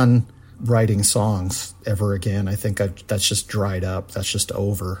I'm done writing songs ever again. I think that's just dried up. That's just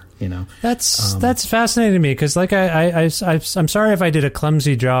over, you know? That's fascinating to me, because like I'm sorry if I did a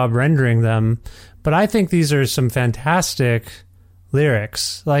clumsy job rendering them, but I think these are some fantastic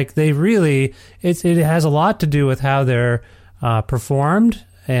lyrics. Like, they really, it has a lot to do with how they're performed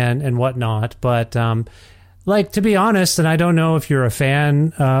and whatnot. But like, to be honest, and I don't know if you're a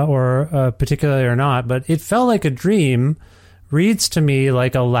fan or particularly or not, but It Felt Like a Dream reads to me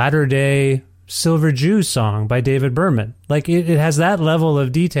like a latter-day Silver Jew song by David Berman. Like, it has that level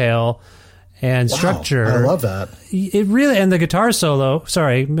of detail and structure. I love that. It really, and the guitar solo.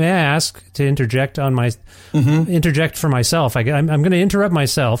 Sorry, may I ask to interject on my interject for myself? I'm going to interrupt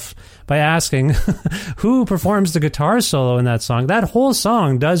myself by asking who performs the guitar solo in that song. That whole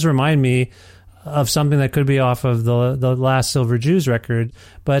song does remind me of something that could be off of the last Silver Jews record.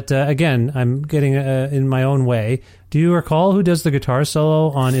 But again, I'm getting in my own way. Do you recall who does the guitar solo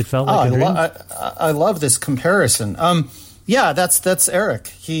on It Felt Like a Dream? I love this comparison. Yeah, that's Eric.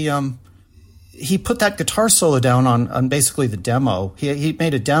 He put that guitar solo down on basically the demo. He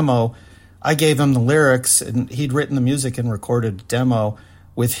made a demo. I gave him the lyrics, and he'd written the music and recorded a demo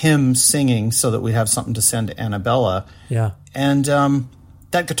with him singing so that we have something to send to Annabella. Yeah. And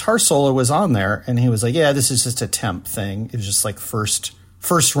that guitar solo was on there, and he was like, yeah, this is just a temp thing. It was just like first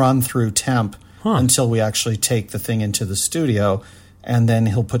run through temp until we actually take the thing into the studio, and then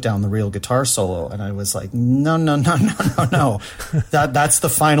he'll put down the real guitar solo. And I was like, no. That's the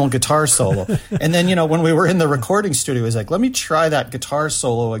final guitar solo. And then, you know, when we were in the recording studio, he was like, let me try that guitar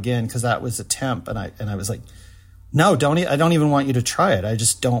solo again, because that was a temp. And I was like, no, I don't even want you to try it. I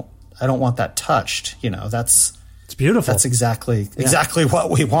don't want that touched. You know, it's beautiful. That's exactly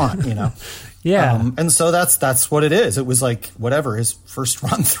what we want, you know? Yeah. And so that's what it is. It was like, whatever, his first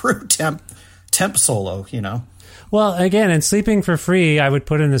run through temp solo, you know? Well, again, in Sleeping for Free, I would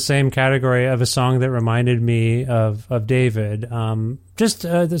put in the same category of a song that reminded me of David.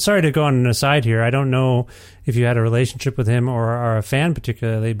 Sorry to go on an aside here. I don't know if you had a relationship with him or are a fan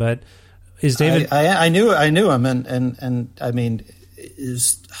particularly, but is David... I knew him, and I mean,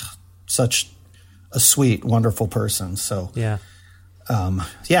 is such a sweet, wonderful person. So yeah.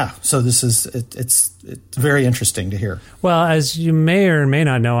 So this is it's very interesting to hear. Well, as you may or may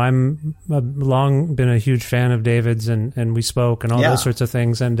not know, I'm long been a huge fan of David's, and we spoke and all those sorts of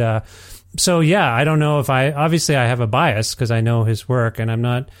things. And so I don't know if obviously I have a bias because I know his work,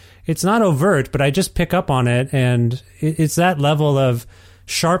 and it's not overt, but I just pick up on it, and it's that level of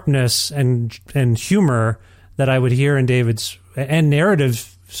sharpness and humor that I would hear in David's, and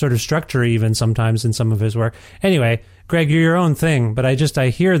narrative sort of structure even sometimes in some of his work. Anyway, Greg, you're your own thing, but I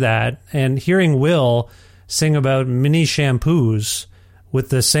hear that, and hearing Will sing about mini shampoos with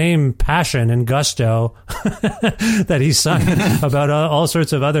the same passion and gusto that he sung about all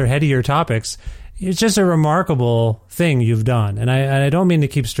sorts of other headier topics, it's just a remarkable thing you've done. And I don't mean to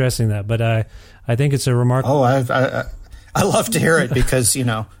keep stressing that, but I think it's a remarkable... Oh, I love to hear it because, you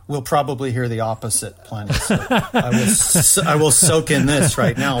know, we'll probably hear the opposite plenty. So I will soak in this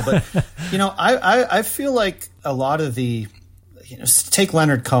right now. But, you know, I feel like a lot of the take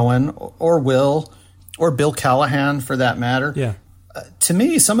Leonard Cohen or Will or Bill Callahan for that matter. Yeah. To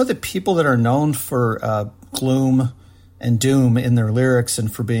me, some of the people that are known for gloom and doom in their lyrics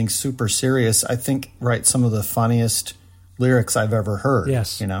and for being super serious, I think write some of the funniest lyrics I've ever heard.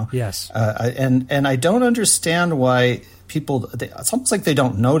 Yes. Yes. And I don't understand why people, it's almost like they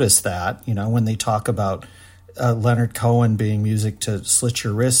don't notice that, when they talk about Leonard Cohen being music to slit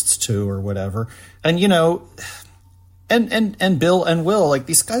your wrists to or whatever. And, and Bill and Will, like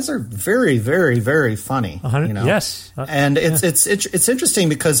these guys are very, very, very funny. Yes. And it's interesting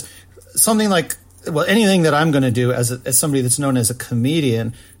because something like, anything that I'm going to do as somebody that's known as a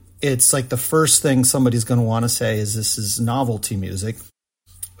comedian, it's like the first thing somebody's going to want to say is this is novelty music.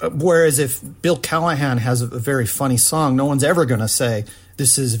 Whereas if Bill Callahan has a very funny song, no one's ever going to say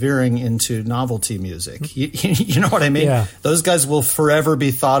this is veering into novelty music. You know what I mean? Yeah. Those guys will forever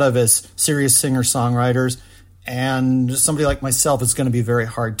be thought of as serious singer-songwriters. And somebody like myself, it's going to be very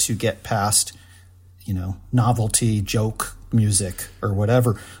hard to get past, novelty, joke music or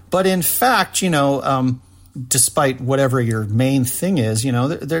whatever. But in fact, despite whatever your main thing is,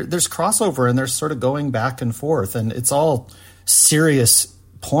 there's crossover and they're sort of going back and forth. And it's all serious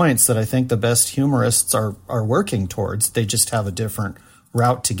points that I think the best humorists are working towards. They just have a different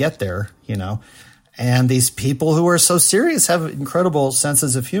route to get there, And these people who are so serious have incredible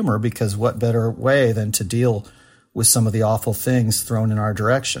senses of humor because what better way than to deal with some of the awful things thrown in our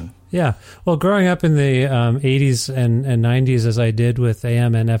direction. Yeah. Well, growing up in the 80s and 90s, as I did with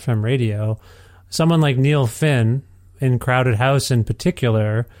AM and FM radio, someone like Neil Finn in Crowded House in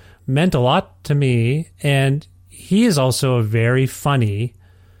particular meant a lot to me. And he is also a very funny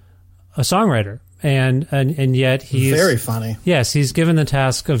songwriter. And yet he's very funny. Yes. He's given the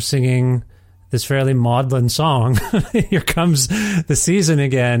task of singing this fairly maudlin song. Here comes the season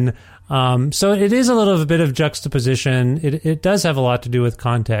again. So it is a little bit of juxtaposition. It does have a lot to do with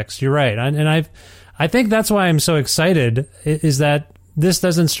context. You're right. And I think that's why I'm so excited is that this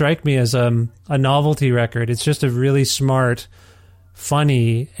doesn't strike me as a novelty record. It's just a really smart,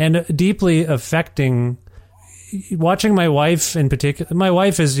 funny, and deeply affecting. Watching my wife in particular, my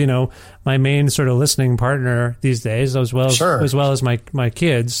wife is, my main sort of listening partner these days, as well as my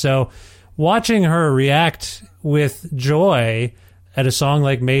kids. So watching her react with joy at a song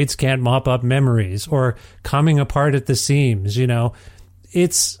like Maids Can't Mop Up Memories or Coming Apart at the Seams,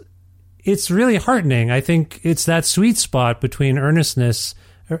 it's really heartening. I think it's that sweet spot between earnestness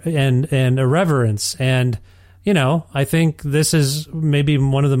and irreverence. And, I think this is maybe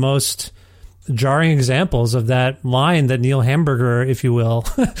one of the most jarring examples of that line that Neil Hamburger, if you will,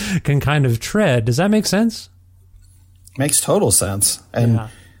 can kind of tread. Does that make sense? Makes total sense. And,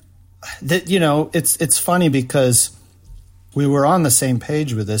 it's funny because we were on the same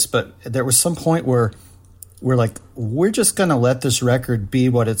page with this, but there was some point where we're like, we're just going to let this record be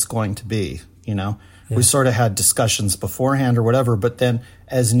what it's going to be. Yeah. We sort of had discussions beforehand or whatever, but then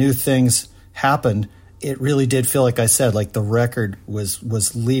as new things happened, it really did feel like I said, like the record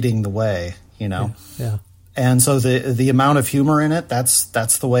was leading the way, Yeah. And so the amount of humor in it,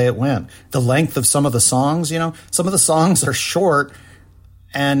 that's the way it went. The length of some of the songs, some of the songs are short,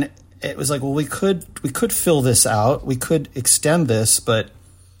 and it was like, well, we could fill this out. We could extend this, but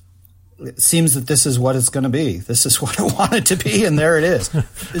it seems that this is what it's going to be. This is what I want it to be, and there it is.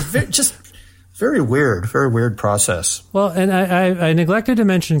 It's very weird process. Well, and I neglected to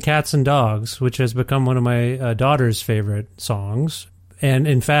mention Cats and Dogs, which has become one of my daughter's favorite songs. And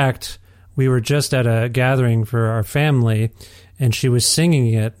in fact, we were just at a gathering for our family, and she was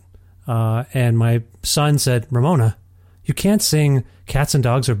singing it, and my son said, Ramona, you can't sing Cats and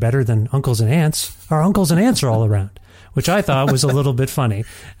Dogs Are Better Than Uncles and Aunts. Our uncles and aunts are all around, which I thought was a little bit funny.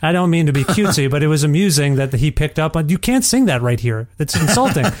 I don't mean to be cutesy, but it was amusing that he picked up on, you can't sing that right here. That's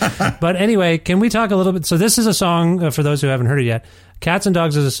insulting. But anyway, can we talk a little bit? So this is a song, for those who haven't heard it yet. Cats and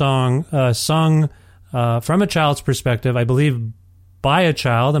Dogs is a song sung from a child's perspective, I believe by a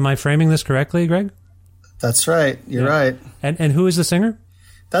child. Am I framing this correctly, Greg? That's right. You're right. And who is the singer?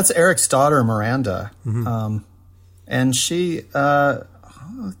 That's Eric's daughter, Miranda. Mm-hmm. And she, I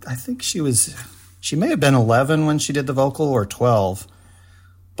think she may have been 11 when she did the vocal, or 12.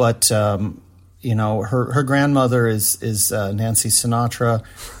 But, her grandmother is Nancy Sinatra,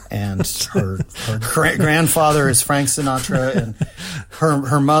 and her grandfather is Frank Sinatra, and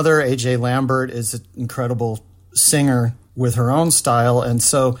her mother, A.J. Lambert, is an incredible singer with her own style. And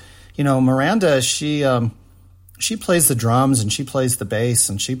so, Miranda, she plays the drums, and she plays the bass,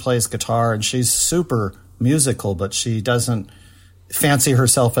 and she plays guitar, and she's super musical, but she doesn't fancy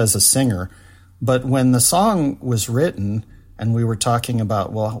herself as a singer. But when the song was written and we were talking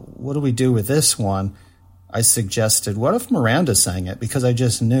about, well, what do we do with this one? I suggested, what if Miranda sang it? Because I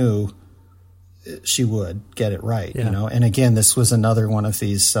just knew she would get it right, you know? And again, this was another one of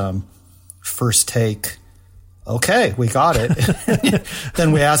these first take, okay, we got it.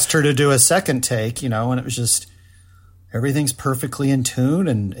 Then we asked her to do a second take, you know, and it was just, everything's perfectly in tune,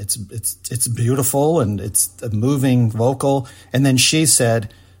 and it's beautiful, and it's a moving vocal. And then she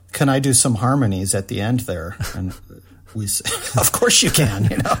said, can I do some harmonies at the end there? And we said, of course you can,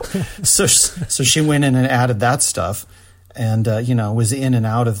 you know. So she went in and added that stuff, and you know, was in and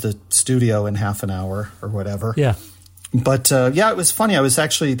out of the studio in half an hour or whatever. Yeah. But it was funny.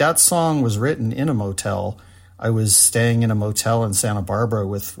 That song was written in a motel. I was staying in a motel in Santa Barbara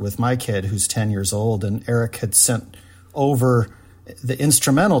with my kid, who's 10 years old, and Eric had sent over the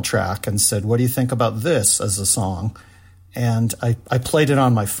instrumental track and said, what do you think about this as a song? And I played it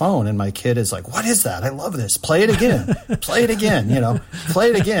on my phone, and my kid is like, what is that? I love this. Play it again. Play it again, you know, play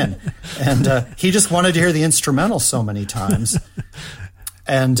it again. And he just wanted to hear the instrumental so many times.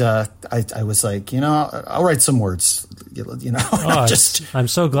 And I was like, you know, I'll write some words, you know. I'm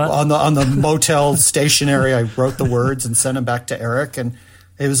so glad. On the motel stationery, I wrote the words and sent them back to Eric, and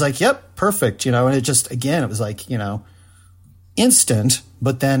it was like, yep, perfect, you know. And it just, again, it was like, you know, instant,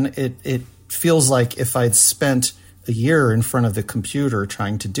 but then it feels like if I'd spent a year in front of the computer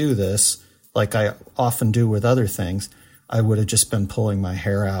trying to do this, like I often do with other things, I would have just been pulling my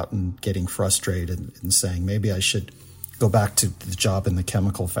hair out and getting frustrated and saying, maybe I should go back to the job in the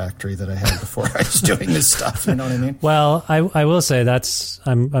chemical factory that I had before I was doing this stuff. You know what I mean? Well, I will say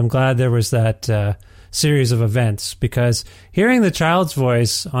I'm glad there was that series of events, because hearing the child's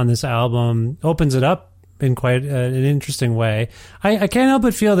voice on this album opens it up in quite an interesting way. I can't help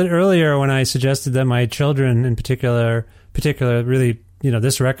but feel that earlier when I suggested that my children in particular really, you know,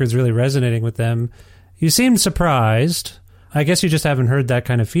 this record's really resonating with them, you seemed surprised. I guess you just haven't heard that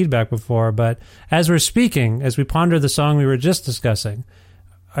kind of feedback before, but as we're speaking, as we ponder the song we were just discussing,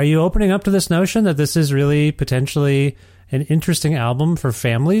 are you opening up to this notion that this is really potentially an interesting album for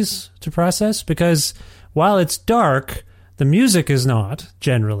families to process? Because while it's dark, the music is not,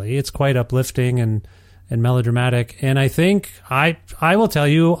 generally. It's quite uplifting and melodramatic. And I think, I will tell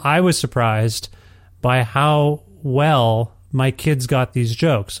you, I was surprised by how well my kids got these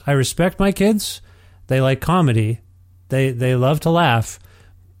jokes. I respect my kids. They like comedy. They love to laugh.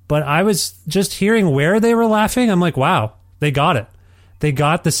 But I was just hearing where they were laughing. I'm like, wow, they got it. They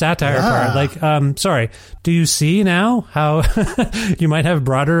got the satire part. Like, sorry, do you see now how you might have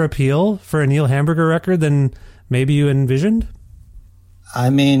broader appeal for a Neil Hamburger record than maybe you envisioned? I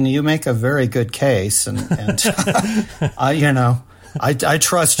mean, you make a very good case, and I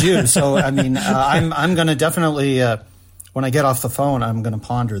trust you. So, I mean, I'm going to definitely, when I get off the phone, I'm going to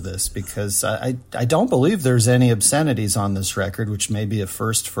ponder this, because I don't believe there's any obscenities on this record, which may be a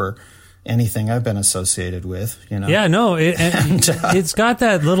first for anything I've been associated with, you know? Yeah, no, it's got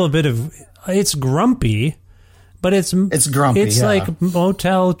that little bit of, it's grumpy, but it's grumpy. It's like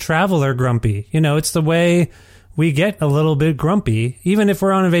motel traveler grumpy. You know, it's the way we get a little bit grumpy, even if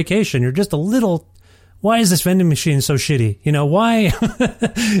we're on a vacation. You're just a little, why is this vending machine so shitty? You know, why?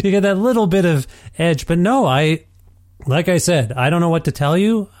 You get that little bit of edge. But no, like I said, I don't know what to tell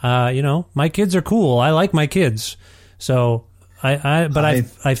you. You know, my kids are cool. I like my kids. So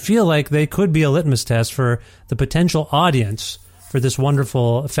I feel like they could be a litmus test for the potential audience for this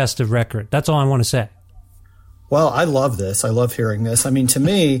wonderful festive record. That's all I want to say. Well, I love this. I love hearing this. I mean, to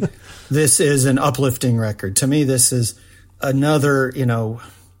me, this is an uplifting record. To me, this is another, you know,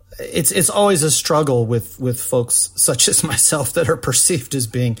 it's always a struggle with folks such as myself that are perceived as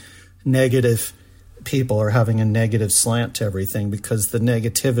being negative people or having a negative slant to everything, because the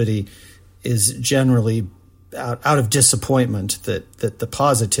negativity is generally out of disappointment that the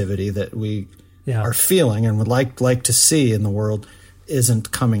positivity that we are feeling and would like to see in the world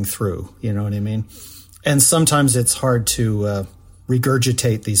isn't coming through. You know what I mean? And sometimes it's hard to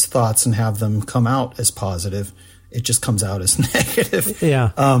regurgitate these thoughts and have them come out as positive. It just comes out as negative.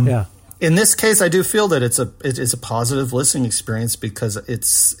 Yeah. In this case, I do feel that it's a positive listening experience, because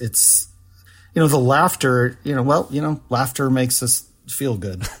it's you know, the laughter. You know, laughter makes us feel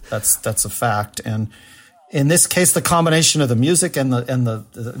good. That's a fact. And in this case, the combination of the music and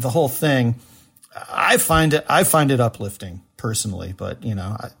the whole thing, I find it uplifting personally. But you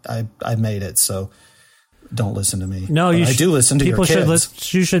know, I made it, so don't listen to me. No, I do listen to your kids.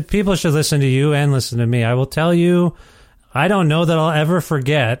 People should listen to you and listen to me. I will tell you, I don't know that I'll ever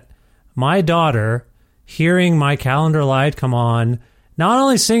forget my daughter hearing My Calendar Lied come on, not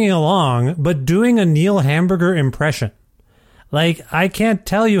only singing along, but doing a Neil Hamburger impression. Like, I can't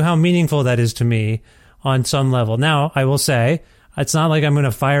tell you how meaningful that is to me on some level. Now, I will say, it's not like I'm going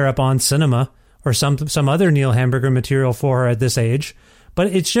to fire up On Cinema or some other Neil Hamburger material for her at this age. But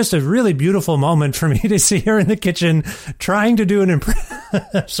it's just a really beautiful moment for me to see her in the kitchen trying to do an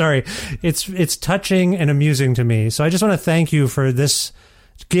Sorry. It's touching and amusing to me. So I just want to thank you for this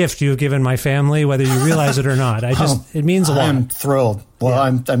gift you've given my family, whether you realize it or not. It means a lot. I'm thrilled. Well,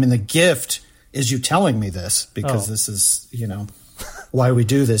 yeah. The gift is you telling me this, because this is, why we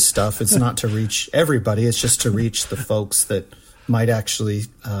do this stuff. It's not to reach everybody. It's just to reach the folks that might actually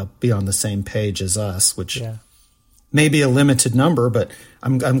be on the same page as us, which may be a limited number, but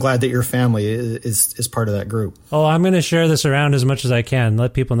I'm glad that your family is part of that group. Oh, I'm going to share this around as much as I can,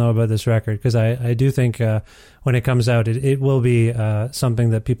 let people know about this record, because I do think when it comes out, it will be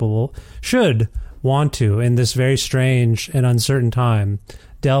something that people should want to, in this very strange and uncertain time,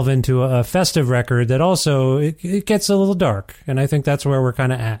 delve into a festive record that also, it gets a little dark, and I think that's where we're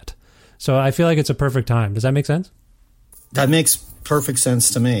kind of at. So I feel like it's a perfect time. Does that make sense? That makes perfect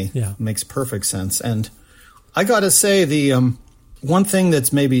sense to me. Yeah. It makes perfect sense. And I got to say, the one thing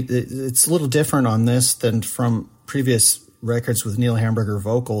that's maybe it's a little different on this than from previous records with Neil Hamburger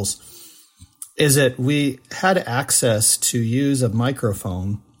vocals is that we had access to use a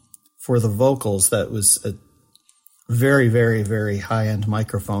microphone for the vocals that was a very, very, very high-end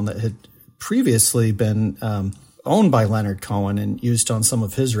microphone that had previously been owned by Leonard Cohen and used on some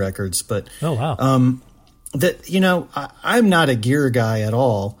of his records. But oh, wow. I'm not a gear guy at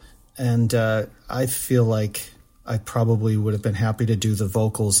all, and I feel like I probably would have been happy to do the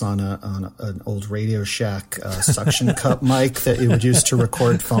vocals on an old Radio Shack suction cup mic that you would use to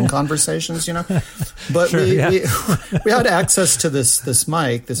record phone conversations, But sure, we had access to this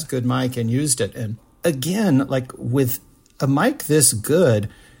mic, this good mic, and used it. And again, like with a mic this good,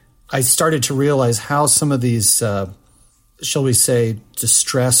 I started to realize how some of these, shall we say,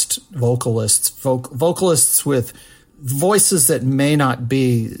 distressed vocalists with voices that may not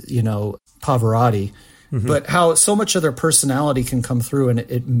be, Pavarotti, but how so much of their personality can come through, and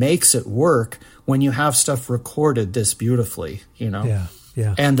it makes it work when you have stuff recorded this beautifully, Yeah.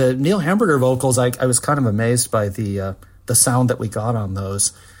 And the Neil Hamburger vocals, I was kind of amazed by the sound that we got on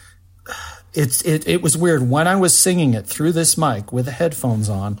those. It was weird. When I was singing it through this mic with the headphones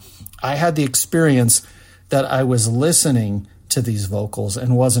on, I had the experience that I was listening to these vocals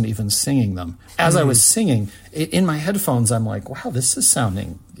and wasn't even singing them. As I was singing, in my headphones, I'm like, wow, this is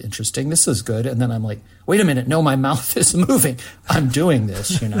sounding interesting. This is good. And then I'm like, wait a minute. No, my mouth is moving. I'm doing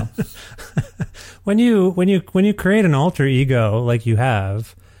this, When you create an alter ego like you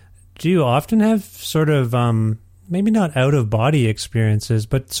have, do you often have sort of, maybe not out of body experiences,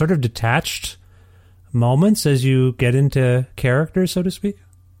 but sort of detached moments as you get into character, so to speak?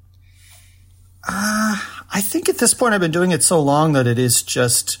 I think at this point I've been doing it so long that it is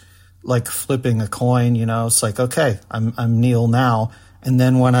just like flipping a coin, It's like, okay, I'm Neil now, and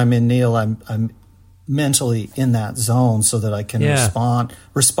then when I'm in Neil, I'm mentally in that zone so that I can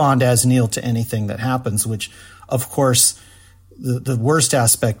respond as Neil to anything that happens. Which, of course, the worst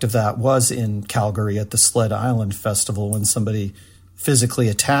aspect of that was in Calgary at the Sled Island Festival when somebody physically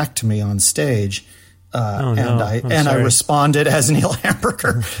attacked me on stage. I responded as Neil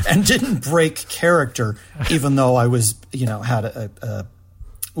Hamburger and didn't break character, even though I was,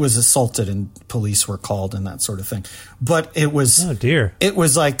 was assaulted and police were called and that sort of thing. But it was, it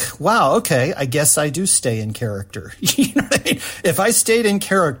was like, wow, okay, I guess I do stay in character. You know what I mean? If I stayed in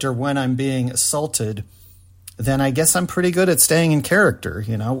character when I'm being assaulted, then I guess I'm pretty good at staying in character,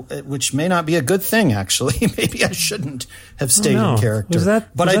 which may not be a good thing, actually. Maybe I shouldn't have stayed in character.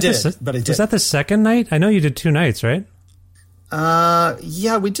 I did. Was that the second night? I know you did 2 nights, right?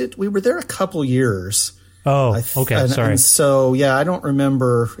 Yeah, we did. We were there a couple years. Oh, okay. Sorry. And so, yeah, I don't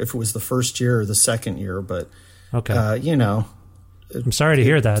remember if it was the first year or the second year, but, okay. I'm sorry to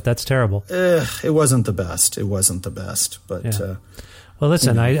hear that. That's terrible. It wasn't the best. But, well,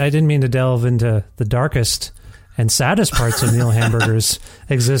 listen, I didn't mean to delve into the darkest and saddest parts of Neil Hamburger's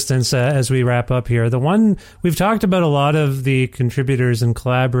existence as we wrap up here. The one we've talked about a lot of the contributors and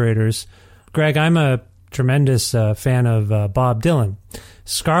collaborators. Greg, I'm a tremendous fan of Bob Dylan.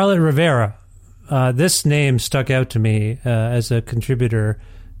 Scarlett Rivera, this name stuck out to me as a contributor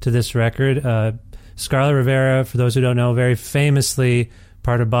to this record. Scarlett Rivera, for those who don't know, very famously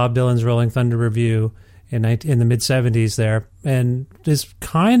part of Bob Dylan's Rolling Thunder Revue in the mid-'70s there, and is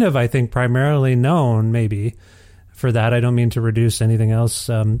kind of, I think, primarily known maybe for that. I don't mean to reduce anything else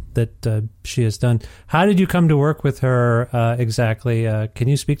that she has done. How did you come to work with her exactly? Can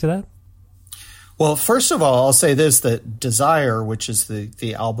you speak to that? Well, first of all, I'll say this, that Desire, which is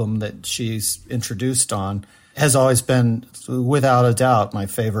the album that she's introduced on, has always been, without a doubt, my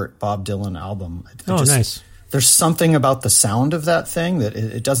favorite Bob Dylan album. Nice. there's something about the sound of that thing that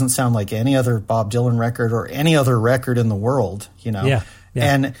it doesn't sound like any other Bob Dylan record or any other record in the world, you know? Yeah.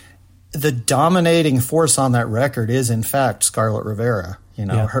 And the dominating force on that record is, in fact, Scarlett Rivera. You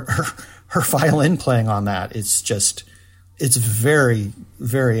know, her violin playing on that, it's very,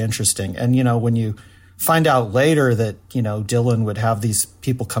 very interesting. And, you know, when you find out later that, you know, Dylan would have these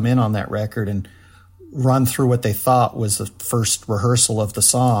people come in on that record and run through what they thought was the first rehearsal of the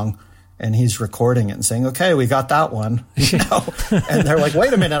song, and he's recording it and saying, "Okay, we got that one," you know, and they're like,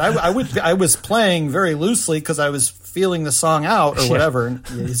 "Wait a minute, I was playing very loosely because I was feeling the song out or whatever," and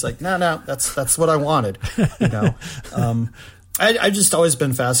he's like, "No, that's what I wanted," you know. I just always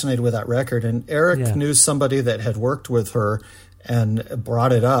been fascinated with that record, and Eric knew somebody that had worked with her and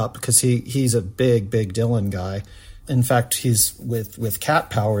brought it up because he's a big Dylan guy. In fact, he's with Cat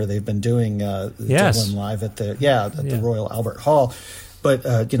Power. They've been doing Dylan live at the Royal Albert Hall.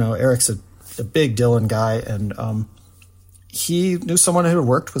 But, you know, Eric's a big Dylan guy, and he knew someone who had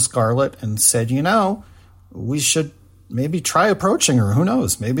worked with Scarlett and said, you know, we should maybe try approaching her. Who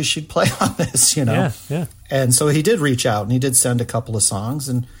knows? Maybe she'd play on this, you know? Yeah. And so he did reach out, and he did send a couple of songs,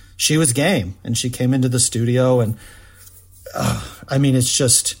 and she was game. And she came into the studio, and, I mean, it's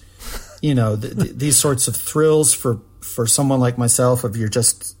just, you know, these sorts of thrills for someone like myself, if you're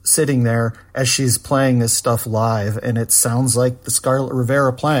just sitting there as she's playing this stuff live and it sounds like the Scarlett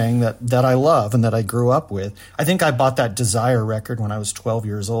Rivera playing that I love and that I grew up with. I think I bought that Desire record when I was 12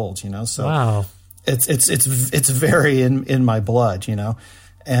 years old, you know, so wow. It's very in my blood, you know,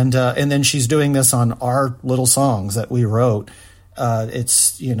 and then she's doing this on our little songs that we wrote.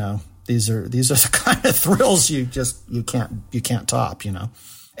 It's, you know, these are the kind of thrills you can't top, you know.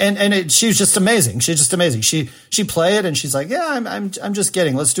 And she was just amazing. She's just amazing. She played it and she's like, yeah, I'm just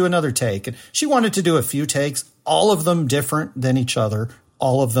kidding. Let's do another take. And she wanted to do a few takes, all of them different than each other,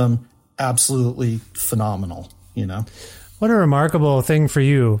 all of them absolutely phenomenal, you know. What a remarkable thing for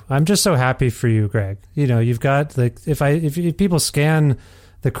you. I'm just so happy for you, Greg. You know, you've got if people scan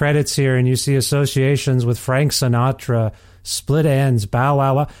the credits here and you see associations with Frank Sinatra, Split Ends, Bow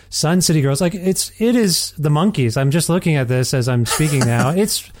Wow Wow, Sun City Girls, like it is the Monkees. I'm just looking at this as I'm speaking now.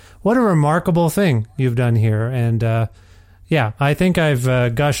 It's what a remarkable thing you've done here. And I think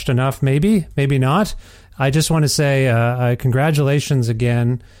I've gushed enough, maybe not. I just want to say congratulations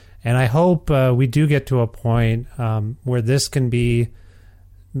again. And I hope we do get to a point where this can be,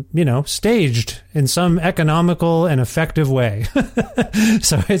 you know, staged in some economical and effective way.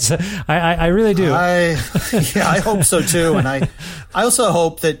 So it's, I really do. I hope so too. And I also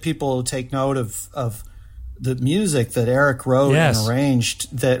hope that people take note of the music that Eric wrote and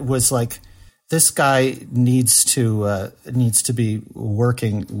arranged that was like, this guy needs to be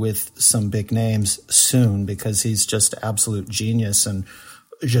working with some big names soon because he's just absolute genius and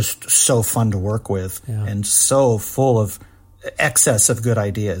just so fun to work with and so full of excess of good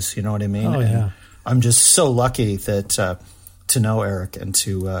ideas. You know what I mean? Oh, yeah. And I'm just so lucky that to know Eric and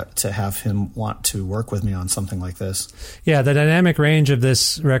to have him want to work with me on something like this. Yeah, the dynamic range of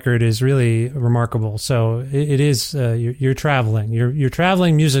this record is really remarkable. So it is you're traveling. You're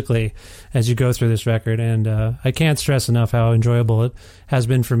traveling musically as you go through this record, and I can't stress enough how enjoyable it has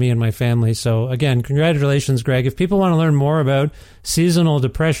been for me and my family. So again, congratulations, Greg. If people want to learn more about Seasonal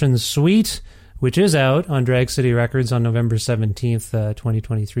Depression Suite, which is out on Drag City Records on November 17th,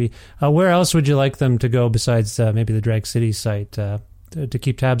 2023. Where else would you like them to go besides maybe the Drag City site to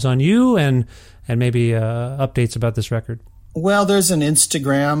keep tabs on you and maybe updates about this record? Well, there's an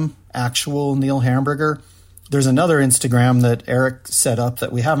Instagram, actual Neil Hamburger. There's another Instagram that Eric set up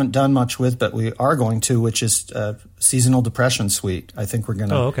that we haven't done much with, but we are going to, which is Seasonal Depression Suite. I think we're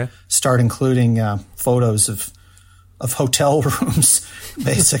going to start including photos of hotel rooms,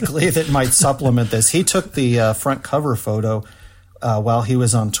 basically, that might supplement this. He took the front cover photo while he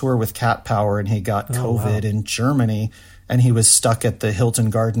was on tour with Cat Power, and he got COVID in Germany, and he was stuck at the Hilton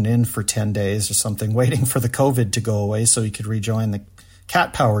Garden Inn for 10 days or something, waiting for the COVID to go away so he could rejoin the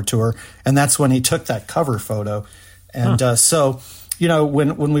Cat Power tour. And that's when he took that cover photo. And so, you know,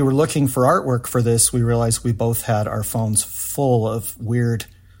 when we were looking for artwork for this, we realized we both had our phones full of weird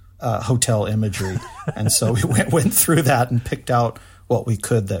hotel imagery, and so we went through that and picked out what we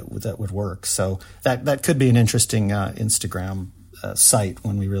could that would work. So that could be an interesting Instagram site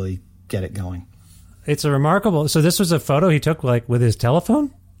when we really get it going. It's a remarkable. So this was a photo he took like with his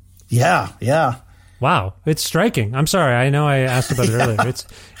telephone? Yeah. Wow, it's striking. I'm sorry, I know I asked about it earlier.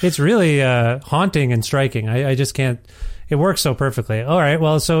 It's really haunting and striking. I just can't. It works so perfectly. All right,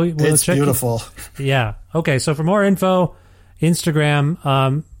 well, so it's beautiful. Yeah. Okay. So for more info,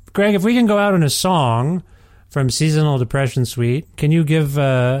 Instagram. Greg, if we can go out on a song from Seasonal Depression Suite. Can you give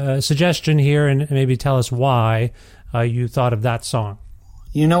a suggestion here and maybe tell us why you thought of that song?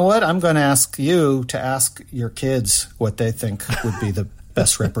 You know what? I'm going to ask you to ask your kids what they think would be the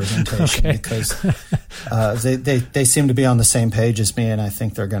best representation, because they seem to be on the same page as me, and I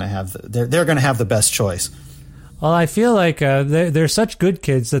think they're going to have the best choice. Well, I feel like they're such good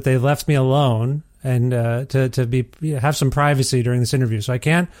kids that they left me alone and to have some privacy during this interview, so I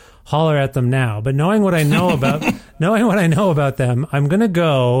can't holler at them now. But knowing what I know about them, I'm going to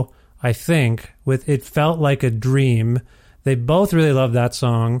go, I think, with "It Felt Like a Dream." They both really love that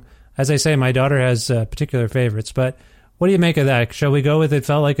song. As I say, my daughter has particular favorites, but what do you make of that? Shall we go with "It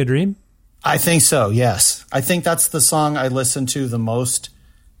Felt Like a Dream"? I think so, yes. I think that's the song I listen to the most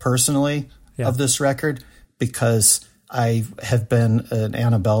personally of this record, because I have been an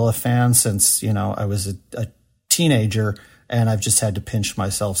Annabella fan since, I was a teenager, and I've just had to pinch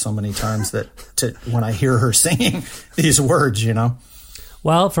myself so many times when I hear her singing these words,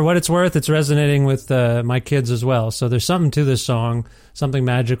 Well, for what it's worth, it's resonating with my kids as well. So there's something to this song, something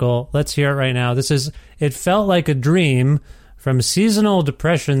magical. Let's hear it right now. This is "It Felt Like a Dream" from Seasonal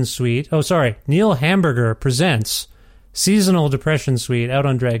Depression Suite. Oh, sorry. Neil Hamburger presents Seasonal Depression Suite out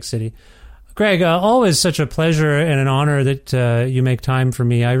on Drag City. Gregg, always such a pleasure and an honor that you make time for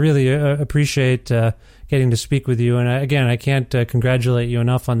me. I really appreciate getting to speak with you. And again, I can't congratulate you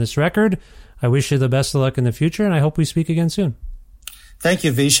enough on this record. I wish you the best of luck in the future, and I hope we speak again soon. Thank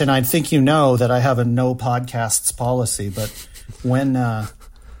you, Vish, and I think you know that I have a no podcasts policy, but when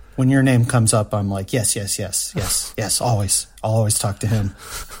your name comes up, I'm like, yes, always. I'll always talk to him.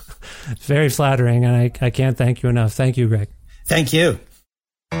 It's very flattering, and I can't thank you enough. Thank you, Gregg. Thank you.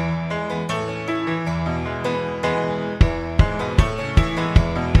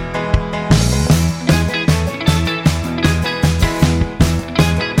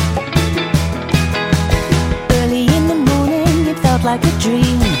 Like a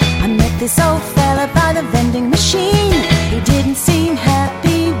dream, I met this old fella by the vending machine. He didn't seem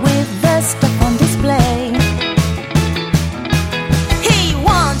happy with the stuff on display. He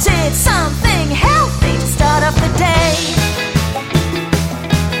wanted something healthy to start off the day.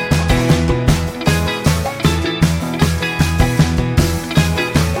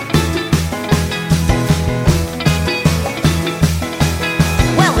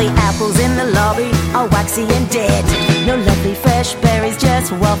 Well, the apples in the lobby are waxy and dead. No lovely fresh berries,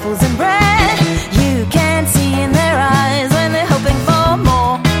 just waffles and bread. You can see in their eyes when they're hoping for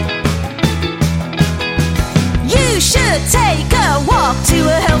more. You should take a walk to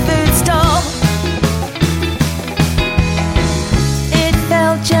a health food store. It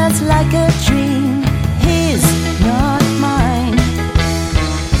felt just like a dream, his, not mine.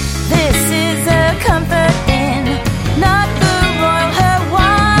 This is a comfort inn, not the Royal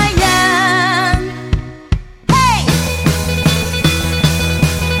Hawaiian. Hey!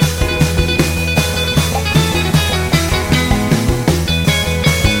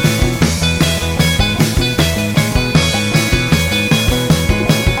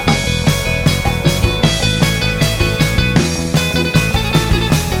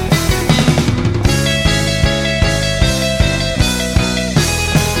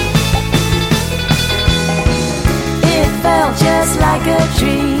 Just like a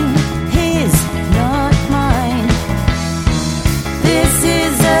dream, his, not mine. This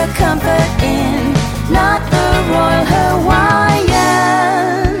is a comfort inn, not the Royal Hawaiian.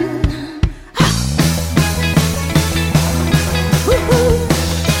 Woo-hoo.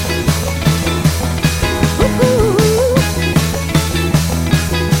 Woo-hoo.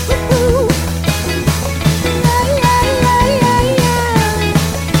 Woo-hoo.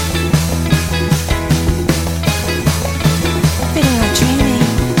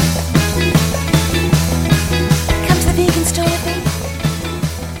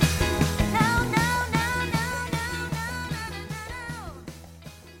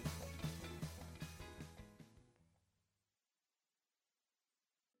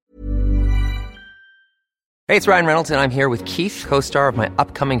 Hey, it's Ryan Reynolds, and I'm here with Keith, co-star of my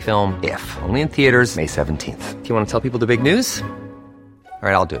upcoming film, If, only in theaters May 17th. Do you want to tell people the big news? All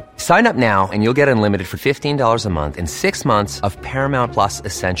right, I'll do it. Sign up now and you'll get unlimited for $15 a month and 6 months of Paramount Plus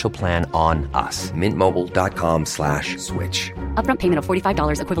Essential Plan on us. MintMobile.com/switch. Upfront payment of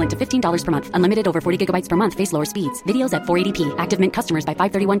 $45 equivalent to $15 per month. Unlimited over 40 gigabytes per month. Face lower speeds. Videos at 480p. Active Mint customers by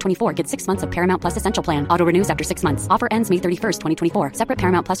 531.24 get 6 months of Paramount Plus Essential Plan. Auto renews after 6 months. Offer ends May 31st, 2024. Separate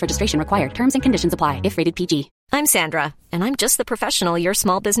Paramount Plus registration required. Terms and conditions apply if rated PG. I'm Sandra, and I'm just the professional your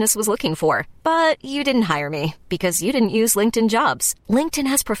small business was looking for. But you didn't hire me because you didn't use LinkedIn Jobs. LinkedIn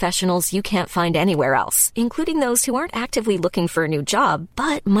has professionals you can't find anywhere else, including those who aren't actively looking for a new job,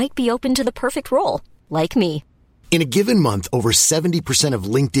 but might be open to the perfect role. like me. In a given month, over 70% of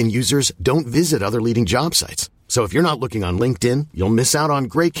LinkedIn users don't visit other leading job sites. So if you're not looking on LinkedIn, you'll miss out on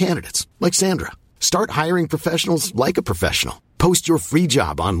great candidates like Sandra. Start hiring professionals like a professional. Post your free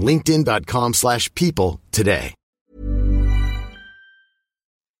job on linkedin.com/people today.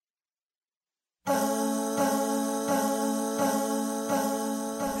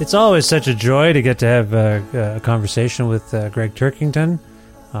 It's always such a joy to get to have a conversation with Gregg Turkington.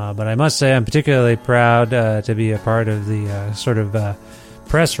 But I must say I'm particularly proud to be a part of the sort of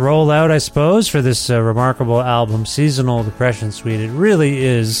press rollout, I suppose, for this remarkable album, Seasonal Depression Suite. It really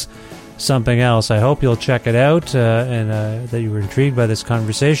is something else. I hope you'll check it out and that you were intrigued by this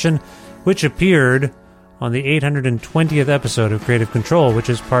conversation, which appeared on the 820th episode of Creative Control,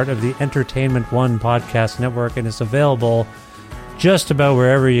 which is part of the Entertainment One podcast network and is available just about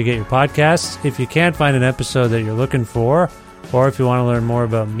wherever you get your podcasts. If you can't find an episode that you're looking for, or if you want to learn more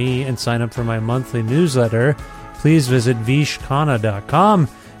about me and sign up for my monthly newsletter, please visit vishkhanna.com.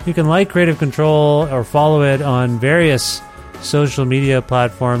 You can like Creative Control or follow it on various social media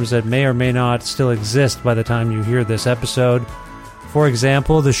platforms that may or may not still exist by the time you hear this episode. For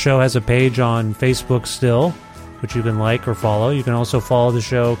example, the show has a page on Facebook still, which you can like or follow. You can also follow the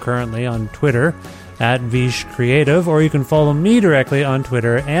show currently on Twitter at Vish Creative, or you can follow me directly on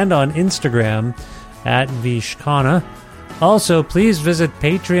Twitter and on Instagram at Vishkhanna. Also, please visit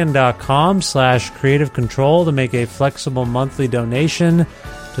patreon.com/Creative Control to make a flexible monthly donation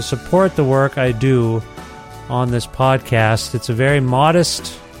to support the work I do on this podcast. It's a very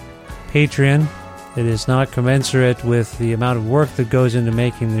modest Patreon. It is not commensurate with the amount of work that goes into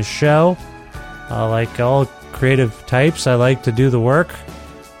making this show. Like all creative types, I like to do the work.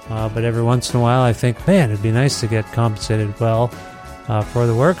 But every once in a while I think, man, it'd be nice to get compensated well for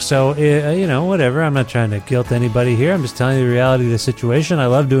the work. So, whatever. I'm not trying to guilt anybody here. I'm just telling you the reality of the situation. I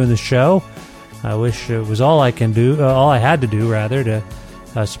love doing the show. I wish it was all I can do, all I had to do, rather, to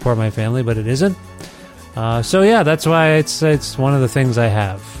support my family, but it isn't. That's why it's one of the things I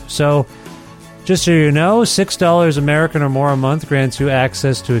have. So, just so you know, $6 American or more a month grants you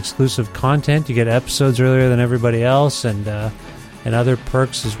access to exclusive content. You get episodes earlier than everybody else, and other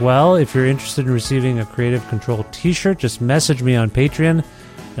perks as well. If you're interested in receiving a Creative Control t-shirt, just message me on Patreon,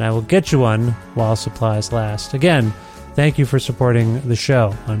 and I will get you one while supplies last. Again, thank you for supporting the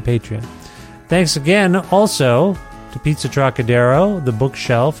show on Patreon. Thanks again also to Pizza Trocadero, The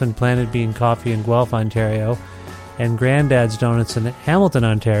Bookshelf, and Planet Bean Coffee in Guelph, Ontario, and Granddad's Donuts in Hamilton,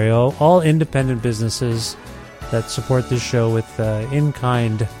 Ontario, all independent businesses that support this show with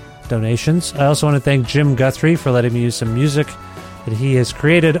in-kind donations. I also want to thank Jim Guthrie for letting me use some music that he has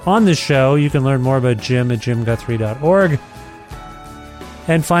created on this show. You can learn more about Jim at jimguthrie.org.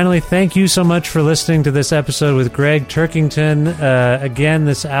 And finally, thank you so much for listening to this episode with Gregg Turkington. Again,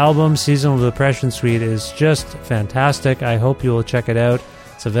 this album, Seasonal Depression Suite, is just fantastic. I hope you will check it out.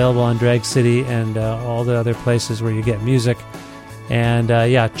 It's available on Drag City and all the other places where you get music. And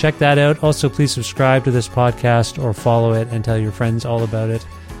check that out. Also, please subscribe to this podcast or follow it and tell your friends all about it.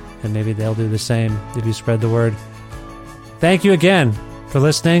 And maybe they'll do the same if you spread the word. Thank you again for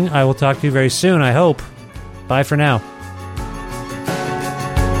listening. I will talk to you very soon, I hope. Bye for now.